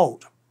on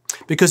hold,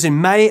 because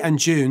in May and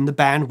June the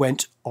band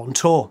went on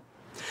tour,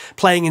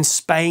 playing in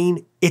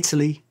Spain,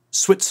 Italy,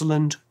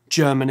 Switzerland,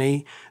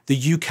 Germany,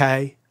 the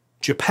UK,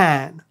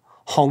 Japan,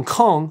 Hong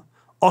Kong,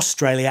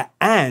 Australia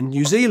and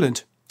New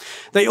Zealand.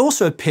 They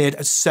also appeared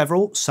at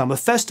several summer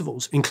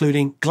festivals,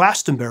 including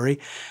Glastonbury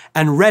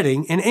and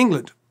Reading in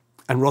England,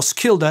 and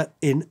Roskilde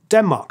in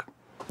Denmark.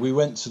 We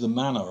went to the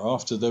Manor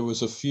after there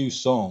was a few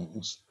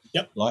songs,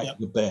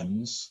 The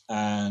Bends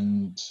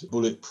and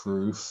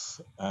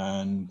Bulletproof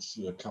and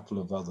a couple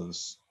of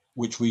others,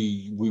 which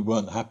we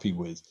weren't happy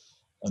with.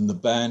 And the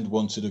band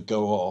wanted to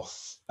go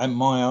off, and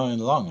My Iron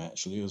Lung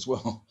actually as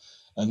well.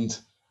 And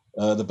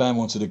the band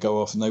wanted to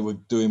go off, and they were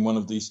doing one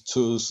of these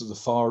tours to the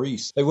Far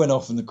East. They went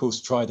off and, of course,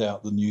 tried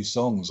out the new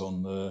songs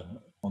on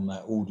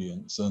that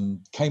audience, and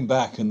came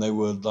back, and they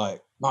were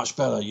like, much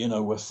better.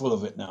 We're full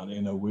of it now.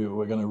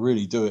 We're going to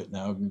really do it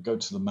now, and go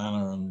to the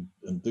Manor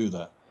and do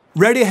that.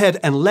 Radiohead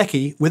and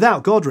Leckie,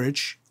 without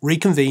Godrich,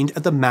 reconvened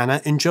at the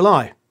Manor in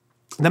July.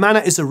 The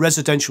Manor is a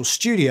residential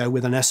studio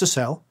with an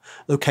SSL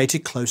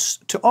located close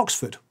to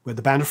Oxford, where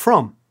the band are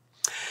from.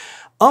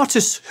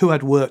 Artists who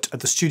had worked at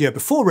the studio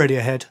before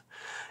Radiohead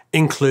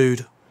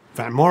include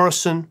Van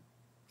Morrison,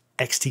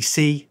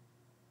 XTC,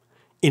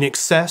 In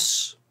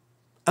Excess,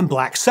 and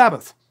Black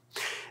Sabbath.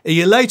 A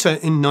year later,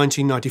 in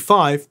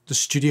 1995, the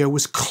studio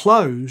was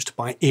closed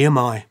by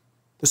EMI.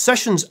 The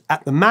sessions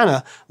at the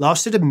Manor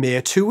lasted a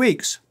mere 2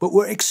 weeks, but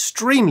were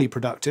extremely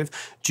productive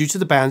due to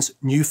the band's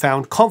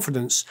newfound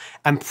confidence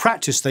and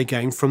practice they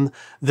gained from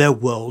their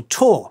world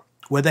tour,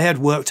 where they had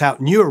worked out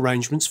new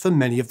arrangements for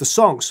many of the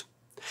songs.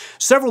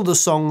 Several of the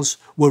songs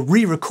were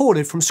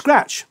re-recorded from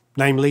scratch,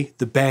 namely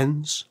The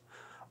Bends,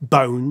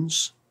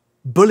 Bones,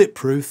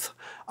 Bulletproof,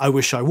 I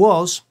Wish I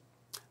Was,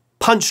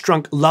 Punch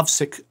Drunk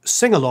Lovesick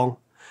Sing-Along,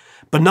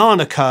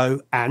 Banana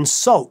Co and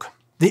Sulk.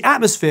 The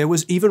atmosphere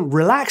was even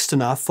relaxed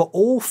enough for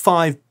all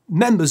 5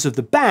 members of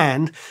the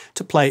band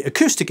to play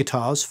acoustic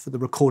guitars for the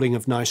recording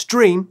of Nice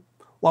Dream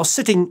while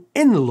sitting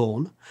in the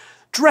lawn,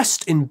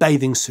 dressed in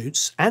bathing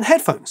suits and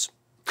headphones.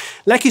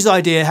 Lecky's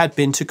idea had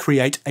been to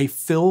create a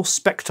Phil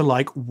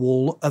Spector-like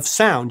wall of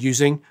sound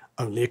using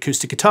only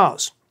acoustic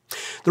guitars.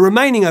 The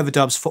remaining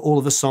overdubs for all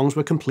of the songs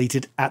were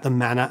completed at the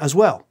Manor as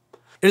well.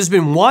 It has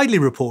been widely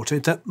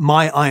reported that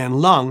My Iron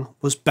Lung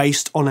was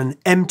based on an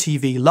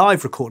MTV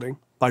live recording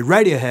by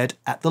Radiohead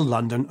at the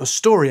London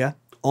Astoria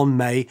on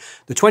May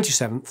the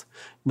 27th,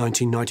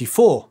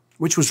 1994,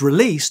 which was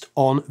released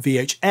on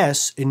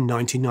VHS in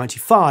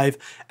 1995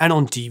 and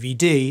on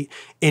DVD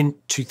in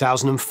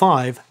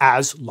 2005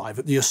 as Live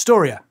at the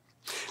Astoria.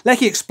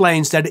 Lecky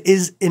explains that it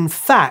is in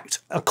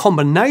fact a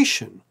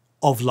combination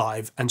of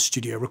live and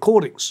studio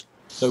recordings.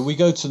 So we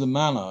go to the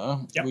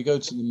Manor. Yep. We go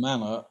to the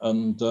Manor,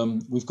 and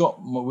we've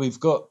got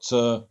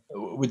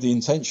with the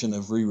intention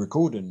of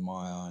re-recording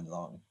My Iron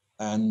Lung,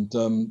 and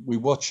we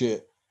watch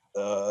it.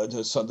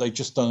 So they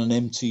just done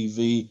an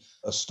MTV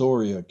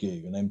Astoria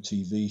gig, an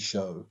MTV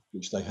show,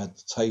 which they had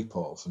the tape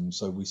of, and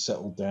so we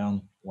settled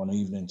down one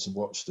evening to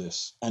watch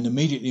this. And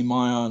immediately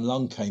My Iron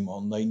Lung came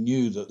on. They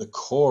knew that the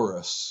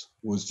chorus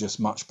was just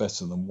much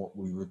better than what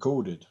we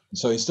recorded. And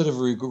so instead of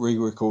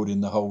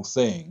re-recording the whole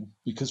thing,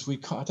 because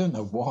I don't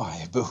know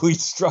why, but we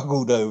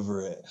struggled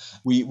over it.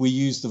 We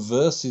used the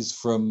verses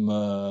from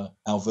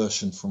our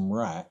version from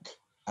Rack,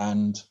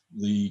 and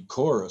the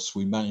chorus,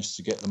 we managed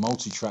to get the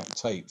multi-track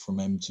tape from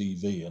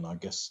MTV, and I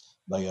guess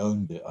they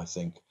owned it, I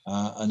think,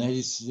 and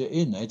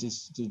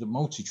edited a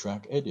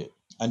multi-track edit,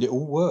 and it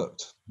all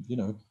worked. You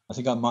know, I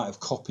think I might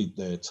have copied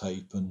their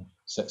tape and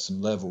set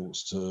some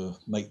levels to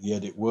make the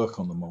edit work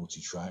on the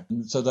multi-track.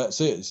 And so that's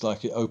it. It's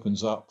like it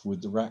opens up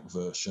with the Rack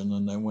version,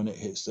 and then when it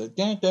hits the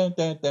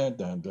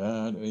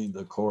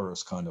the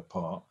chorus kind of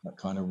part, that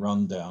kind of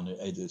rundown, it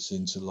edits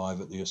into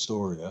Live at the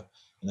Astoria,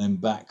 and then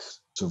back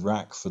to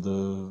Rack for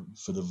the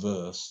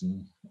verse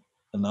and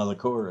another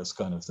chorus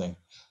kind of thing.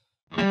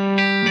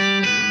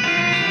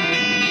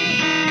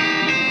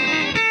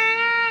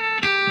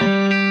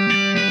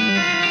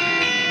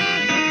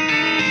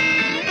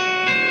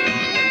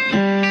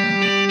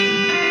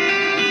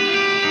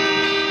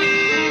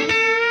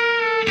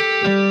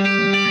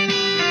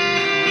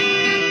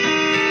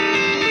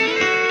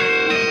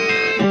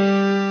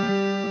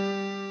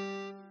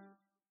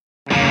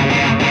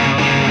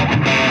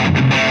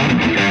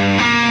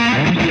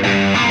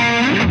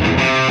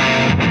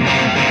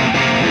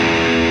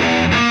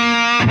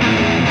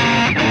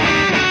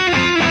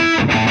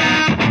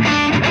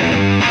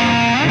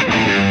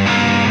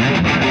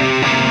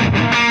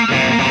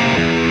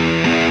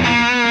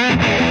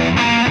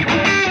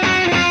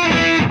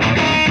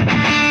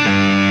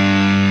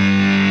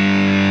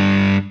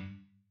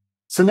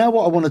 So now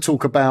what I want to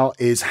talk about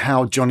is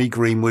how Jonny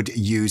Greenwood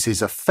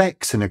uses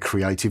effects in a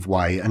creative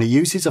way, and he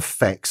uses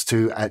effects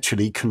to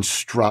actually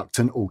construct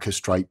and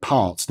orchestrate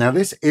parts. Now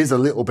this is a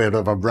little bit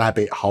of a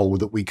rabbit hole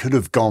that we could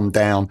have gone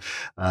down.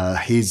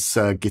 His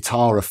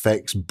guitar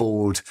effects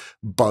board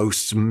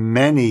boasts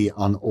many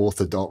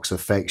unorthodox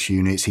effects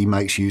units. He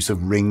makes use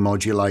of ring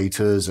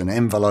modulators and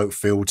envelope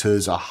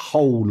filters, a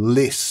whole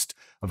list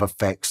of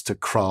effects to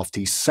craft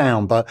his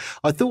sound. But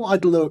I thought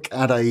I'd look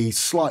at a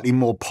slightly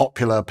more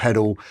popular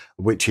pedal,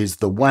 which is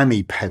the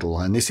whammy pedal.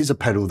 And this is a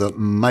pedal that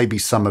maybe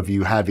some of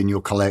you have in your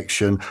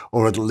collection,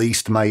 or at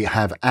least may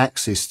have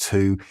access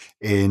to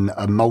in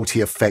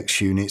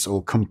multi-effects units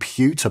or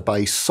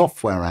computer-based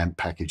software amp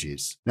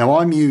packages. Now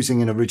I'm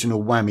using an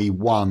original whammy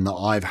 1 that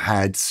I've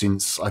had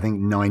since I think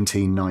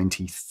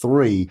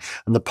 1993.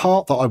 And the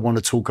part that I want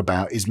to talk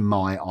about is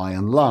My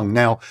Iron Lung.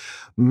 Now,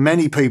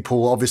 many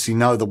people obviously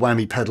know the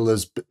whammy pedal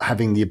as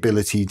having the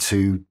ability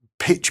to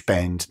pitch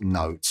bend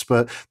notes,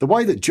 but the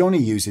way that Jonny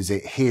uses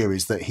it here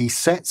is that he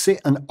sets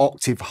it an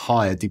octave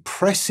higher,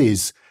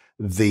 depresses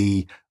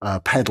the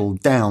pedal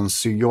down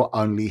so you're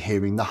only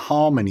hearing the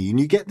harmony, and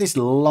you get this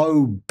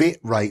low bit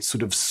rate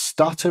sort of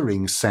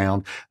stuttering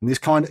sound, and this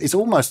kind of, it's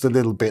almost a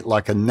little bit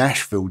like a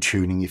Nashville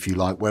tuning, if you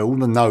like, where all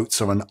the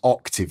notes are an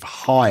octave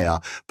higher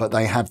but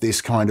they have this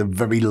kind of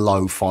very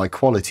lo-fi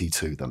quality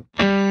to them.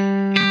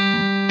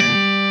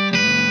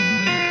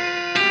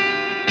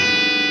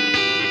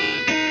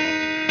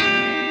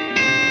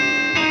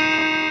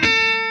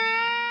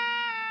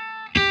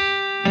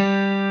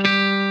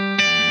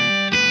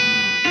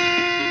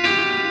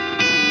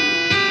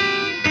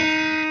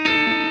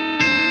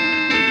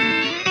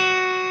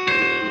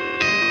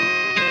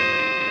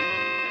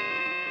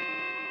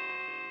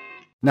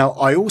 Now,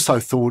 I also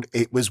thought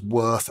it was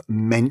worth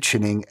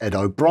mentioning Ed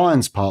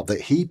O'Brien's part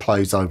that he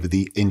plays over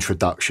the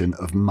introduction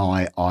of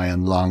My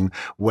Iron Lung,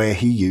 where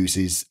he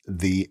uses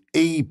the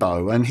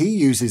E-bow. And he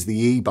uses the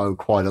E-bow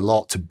quite a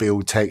lot to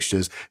build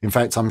textures. In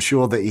fact, I'm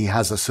sure that he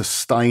has a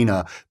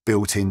sustainer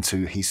built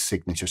into his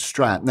signature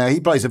Strat. Now,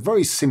 he plays a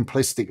very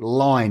simplistic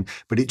line,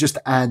 but it just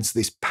adds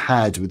this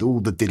pad with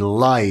all the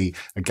delay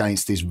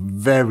against this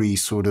very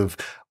sort of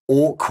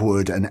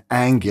awkward and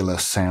angular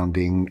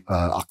sounding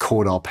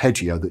chord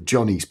arpeggio that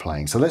Johnny's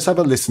playing. So let's have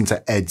a listen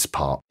to Ed's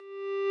part.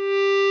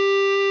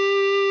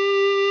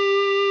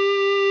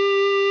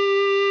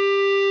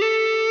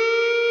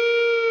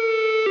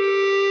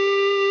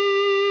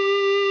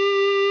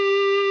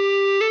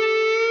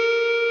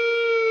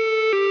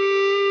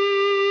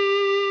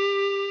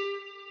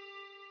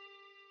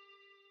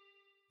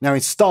 Now,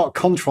 in stark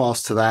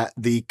contrast to that,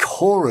 the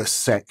chorus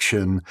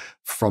section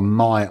from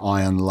My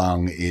Iron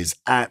Lung is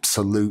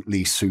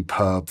absolutely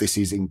superb. This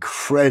is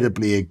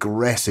incredibly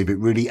aggressive. It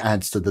really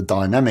adds to the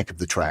dynamic of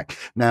the track.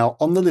 Now,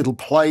 on the little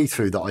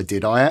playthrough that I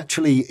did, I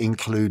actually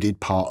included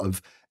part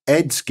of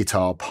Ed's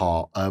guitar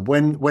part.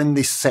 When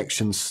this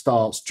section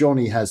starts,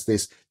 Johnny has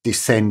this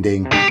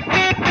descending,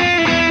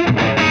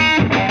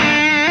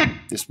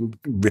 this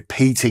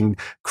repeating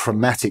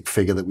chromatic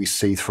figure that we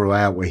see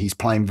throughout, where he's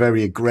playing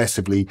very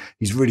aggressively.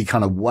 He's really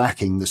kind of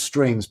whacking the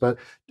strings. But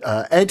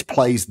Ed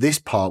plays this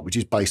part, which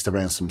is based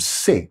around some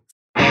sixths.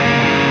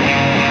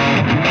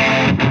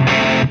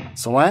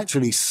 So I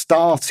actually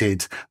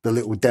started the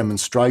little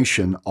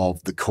demonstration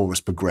of the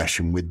chorus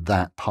progression with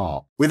that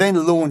part. We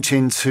then launch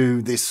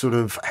into this sort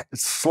of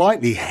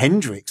slightly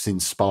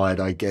Hendrix-inspired,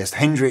 I guess,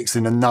 Hendrix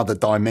in another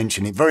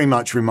dimension. It very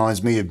much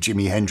reminds me of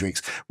Jimi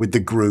Hendrix with the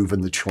groove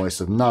and the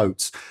choice of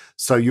notes.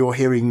 So you're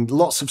hearing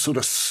lots of sort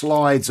of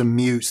slides and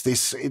mutes.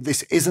 This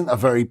isn't a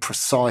very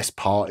precise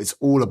part. It's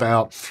all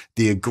about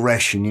the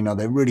aggression. You know,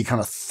 they're really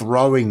kind of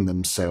throwing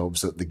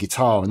themselves at the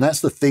guitar. And that's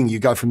the thing. You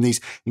go from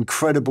these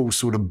incredible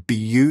sort of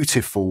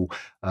beautiful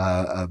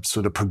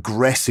sort of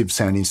progressive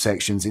sounding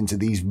sections into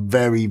these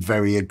very,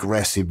 very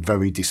aggressive,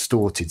 very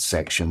distorted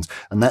sections.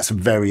 And that's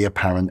very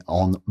apparent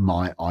on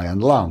My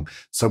Iron Lung.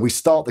 So we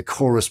start the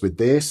chorus with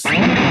this.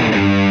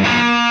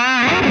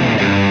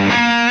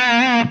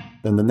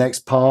 Then the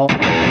next part.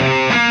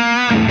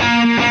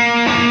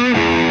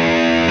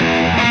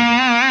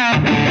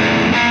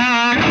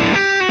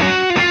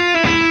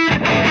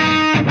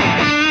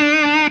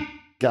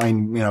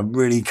 Again, you know,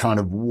 really kind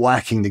of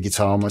whacking the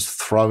guitar, almost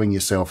throwing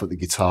yourself at the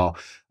guitar.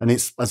 And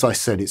it's, as I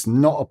said, it's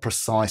not a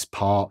precise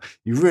part.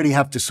 You really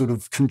have to sort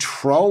of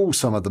control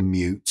some of the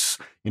mutes,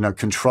 you know,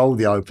 control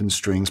the open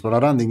strings. But I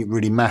don't think it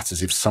really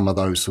matters if some of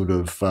those sort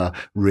of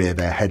rear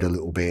their head a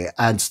little bit. It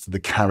adds to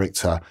the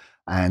character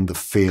and the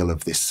feel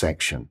of this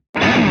section.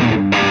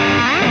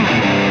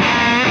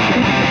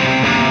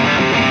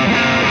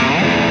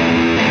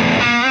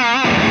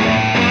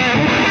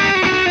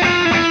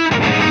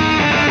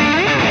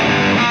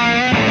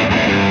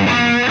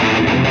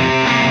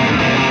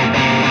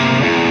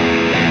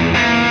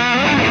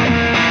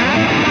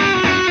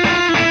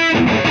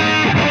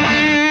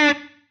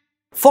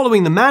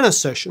 Following the Manor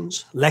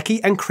sessions,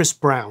 Leckie and Chris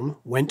Brown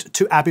went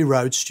to Abbey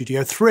Road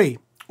Studio 3,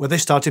 where they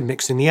started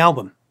mixing the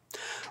album.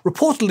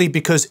 Reportedly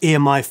because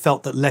EMI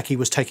felt that Leckie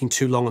was taking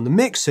too long on the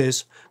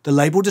mixes, the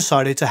label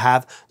decided to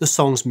have the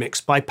songs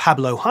mixed by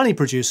Pablo Honey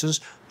producers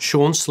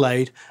Sean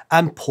Slade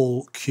and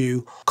Paul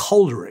Q.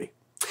 Coldery.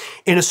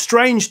 In a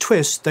strange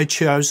twist, they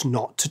chose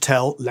not to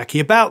tell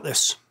Leckie about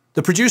this.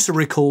 The producer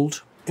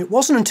recalled, "It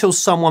wasn't until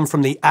someone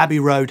from the Abbey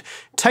Road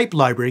tape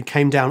library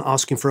came down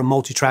asking for a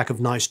multi-track of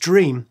Nice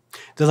Dream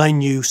that I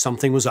knew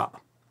something was up.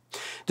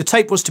 The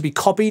tape was to be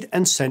copied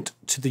and sent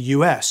to the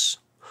US.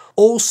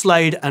 All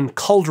Slade and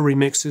Calder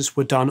remixes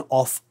were done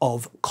off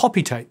of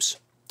copy tapes.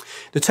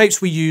 The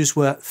tapes we used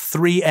were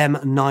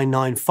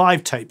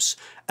 3M995 tapes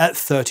at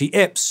 30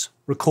 IPS,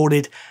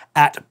 recorded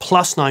at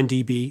 +9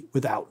 dB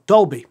without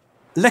Dolby."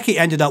 Leckie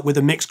ended up with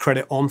a mix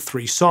credit on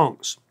 3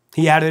 songs.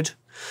 He added,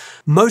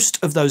 "Most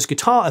of those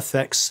guitar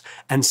effects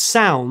and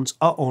sounds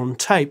are on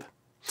tape.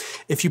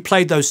 If you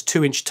played those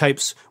 2-inch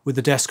tapes with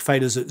the desk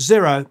faders at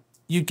 0,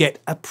 you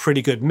get a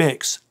pretty good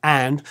mix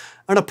and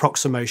an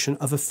approximation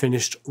of a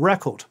finished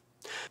record.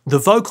 The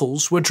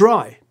vocals were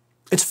dry.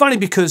 It's funny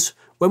because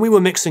when we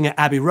were mixing at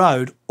Abbey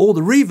Road, all the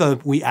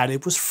reverb we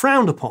added was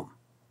frowned upon.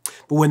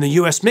 But when the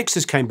US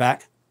mixes came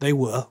back, they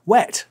were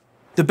wet."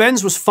 The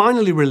Benz was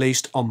finally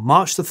released on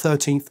March the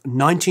 13th,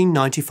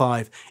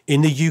 1995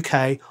 in the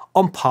UK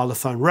on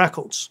Parlophone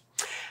Records,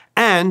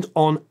 and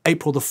on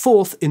April the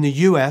 4th in the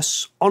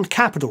US on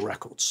Capitol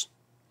Records.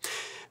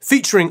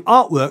 Featuring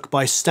artwork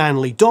by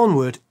Stanley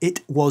Donwood,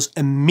 it was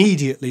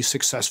immediately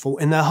successful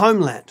in their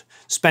homeland,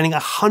 spending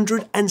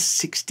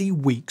 160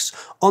 weeks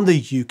on the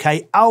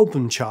UK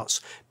album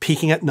charts,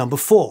 peaking at number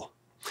 4,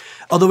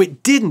 although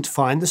it didn't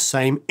find the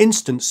same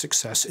instant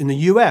success in the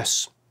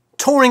US.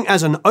 Touring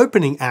as an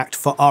opening act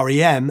for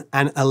REM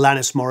and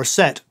Alanis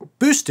Morissette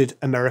boosted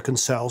American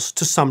sales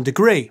to some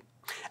degree,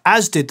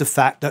 as did the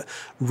fact that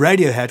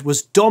Radiohead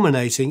was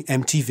dominating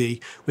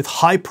MTV with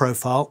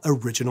high-profile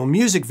original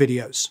music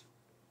videos.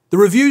 The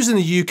reviews in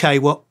the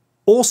UK were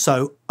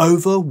also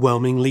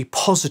overwhelmingly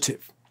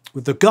positive,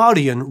 with The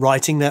Guardian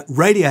writing that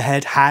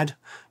Radiohead had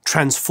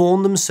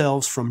transformed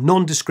themselves from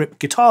nondescript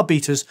guitar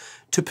beaters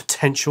to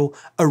potential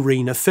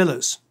arena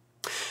fillers.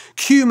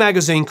 Q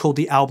magazine called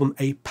the album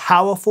a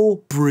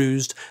powerful,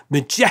 bruised,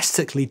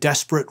 majestically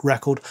desperate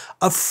record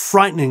of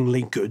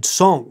frighteningly good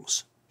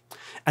songs.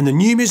 And the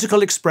New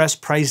Musical Express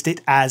praised it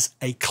as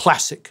a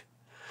classic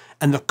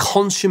and the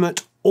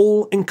consummate,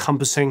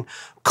 all-encompassing,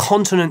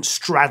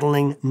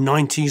 continent-straddling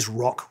 90s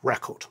rock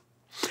record.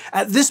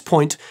 At this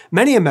point,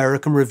 many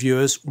American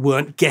reviewers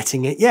weren't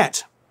getting it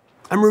yet,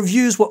 and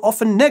reviews were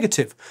often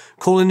negative,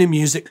 calling the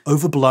music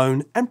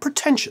overblown and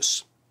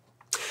pretentious.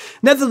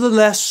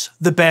 Nevertheless,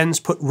 the Bends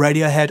put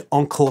Radiohead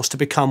on course to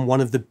become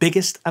one of the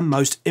biggest and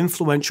most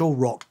influential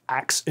rock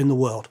acts in the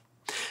world.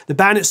 The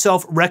band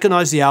itself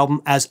recognised the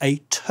album as a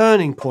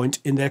turning point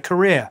in their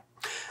career,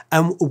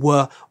 and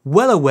were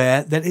well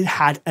aware that it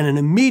had an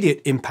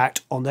immediate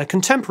impact on their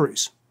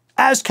contemporaries.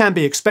 As can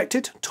be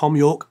expected, Tom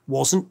York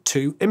wasn't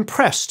too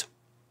impressed,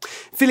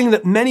 feeling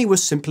that many were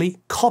simply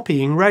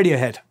copying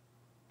Radiohead.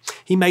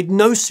 He made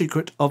no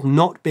secret of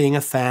not being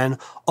a fan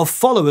of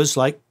followers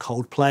like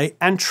Coldplay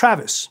and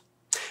Travis.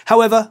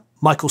 However,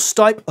 Michael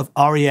Stipe of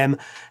REM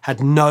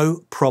had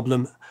no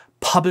problem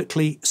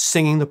publicly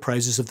singing the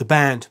praises of the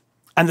band,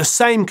 and the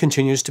same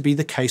continues to be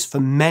the case for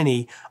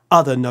many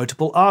other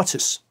notable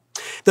artists.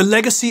 The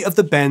legacy of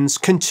the Bends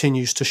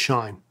continues to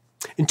shine.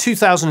 In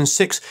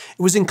 2006,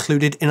 it was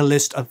included in a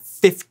list of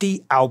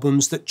 50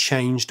 albums that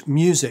changed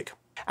music,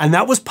 and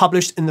that was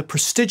published in the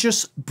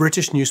prestigious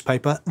British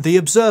newspaper The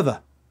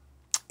Observer.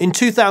 In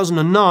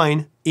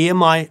 2009,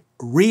 EMI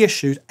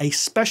reissued a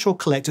special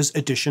collector's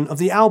edition of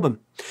the album,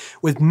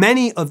 with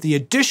many of the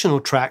additional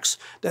tracks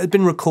that had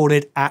been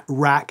recorded at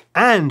Rack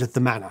and The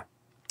Manor.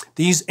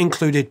 These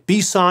included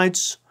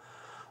B-sides,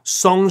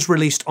 songs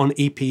released on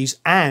EPs,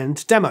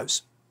 and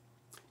demos.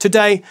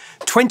 Today,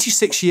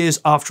 26 years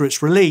after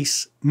its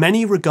release,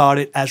 many regard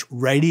it as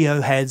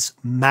Radiohead's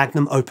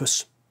magnum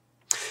opus.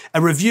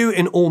 A review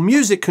in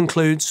AllMusic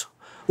concludes,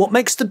 "What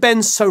makes the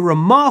Bends so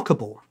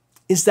remarkable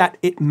is that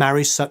it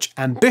marries such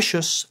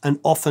ambitious and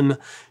often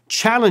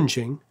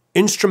challenging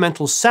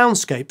instrumental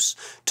soundscapes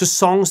to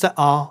songs that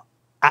are,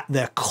 at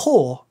their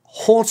core,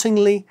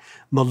 hauntingly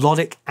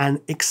melodic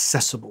and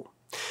accessible.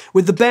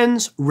 With the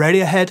Bends,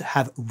 Radiohead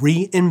have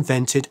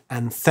reinvented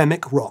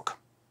anthemic rock."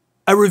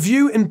 A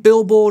review in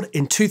Billboard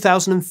in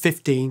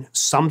 2015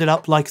 summed it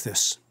up like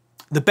this: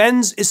 "The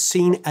Bends is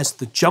seen as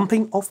the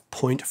jumping off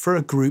point for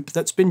a group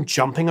that's been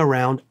jumping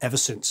around ever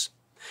since.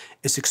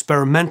 It's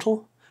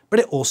experimental, but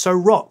it also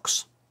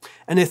rocks.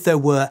 And if there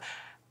were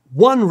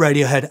one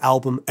Radiohead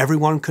album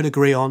everyone could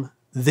agree on,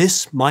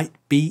 this might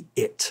be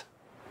it."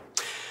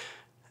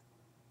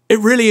 It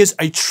really is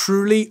a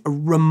truly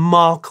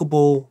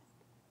remarkable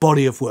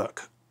body of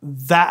work.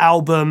 That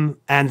album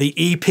and the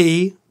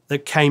EP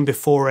that came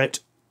before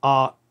it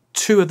are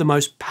two of the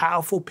most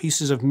powerful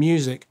pieces of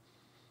music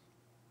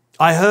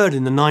I heard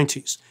in the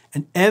 90s.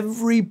 And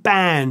every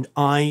band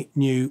I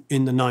knew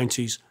in the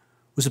 90s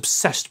was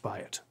obsessed by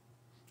it.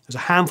 There's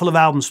a handful of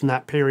albums from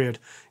that period,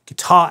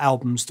 guitar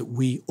albums that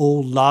we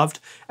all loved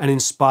and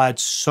inspired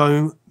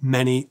so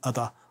many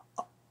other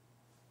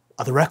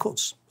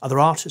records, other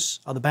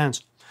artists, other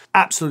bands.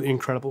 Absolutely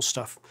incredible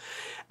stuff.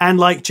 And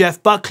like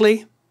Jeff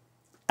Buckley,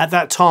 at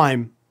that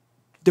time,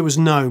 there was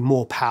no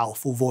more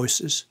powerful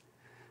voices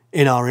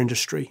in our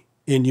industry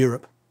in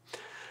Europe.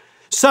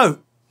 So,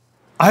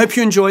 I hope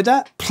you enjoyed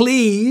that.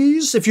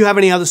 Please, if you have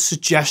any other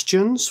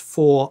suggestions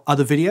for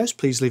other videos,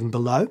 please leave them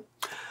below.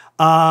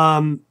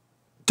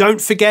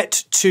 Don't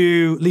forget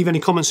to leave any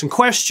comments and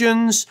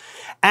questions.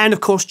 And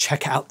of course,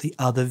 check out the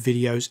other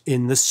videos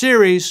in the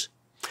series.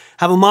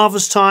 Have a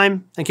marvelous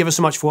time. Thank you ever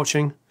so much for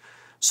watching.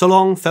 So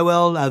long,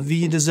 farewell, auf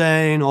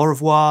Wiedersehen, au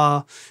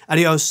revoir,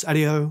 adios,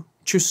 adio,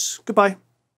 tschüss, goodbye.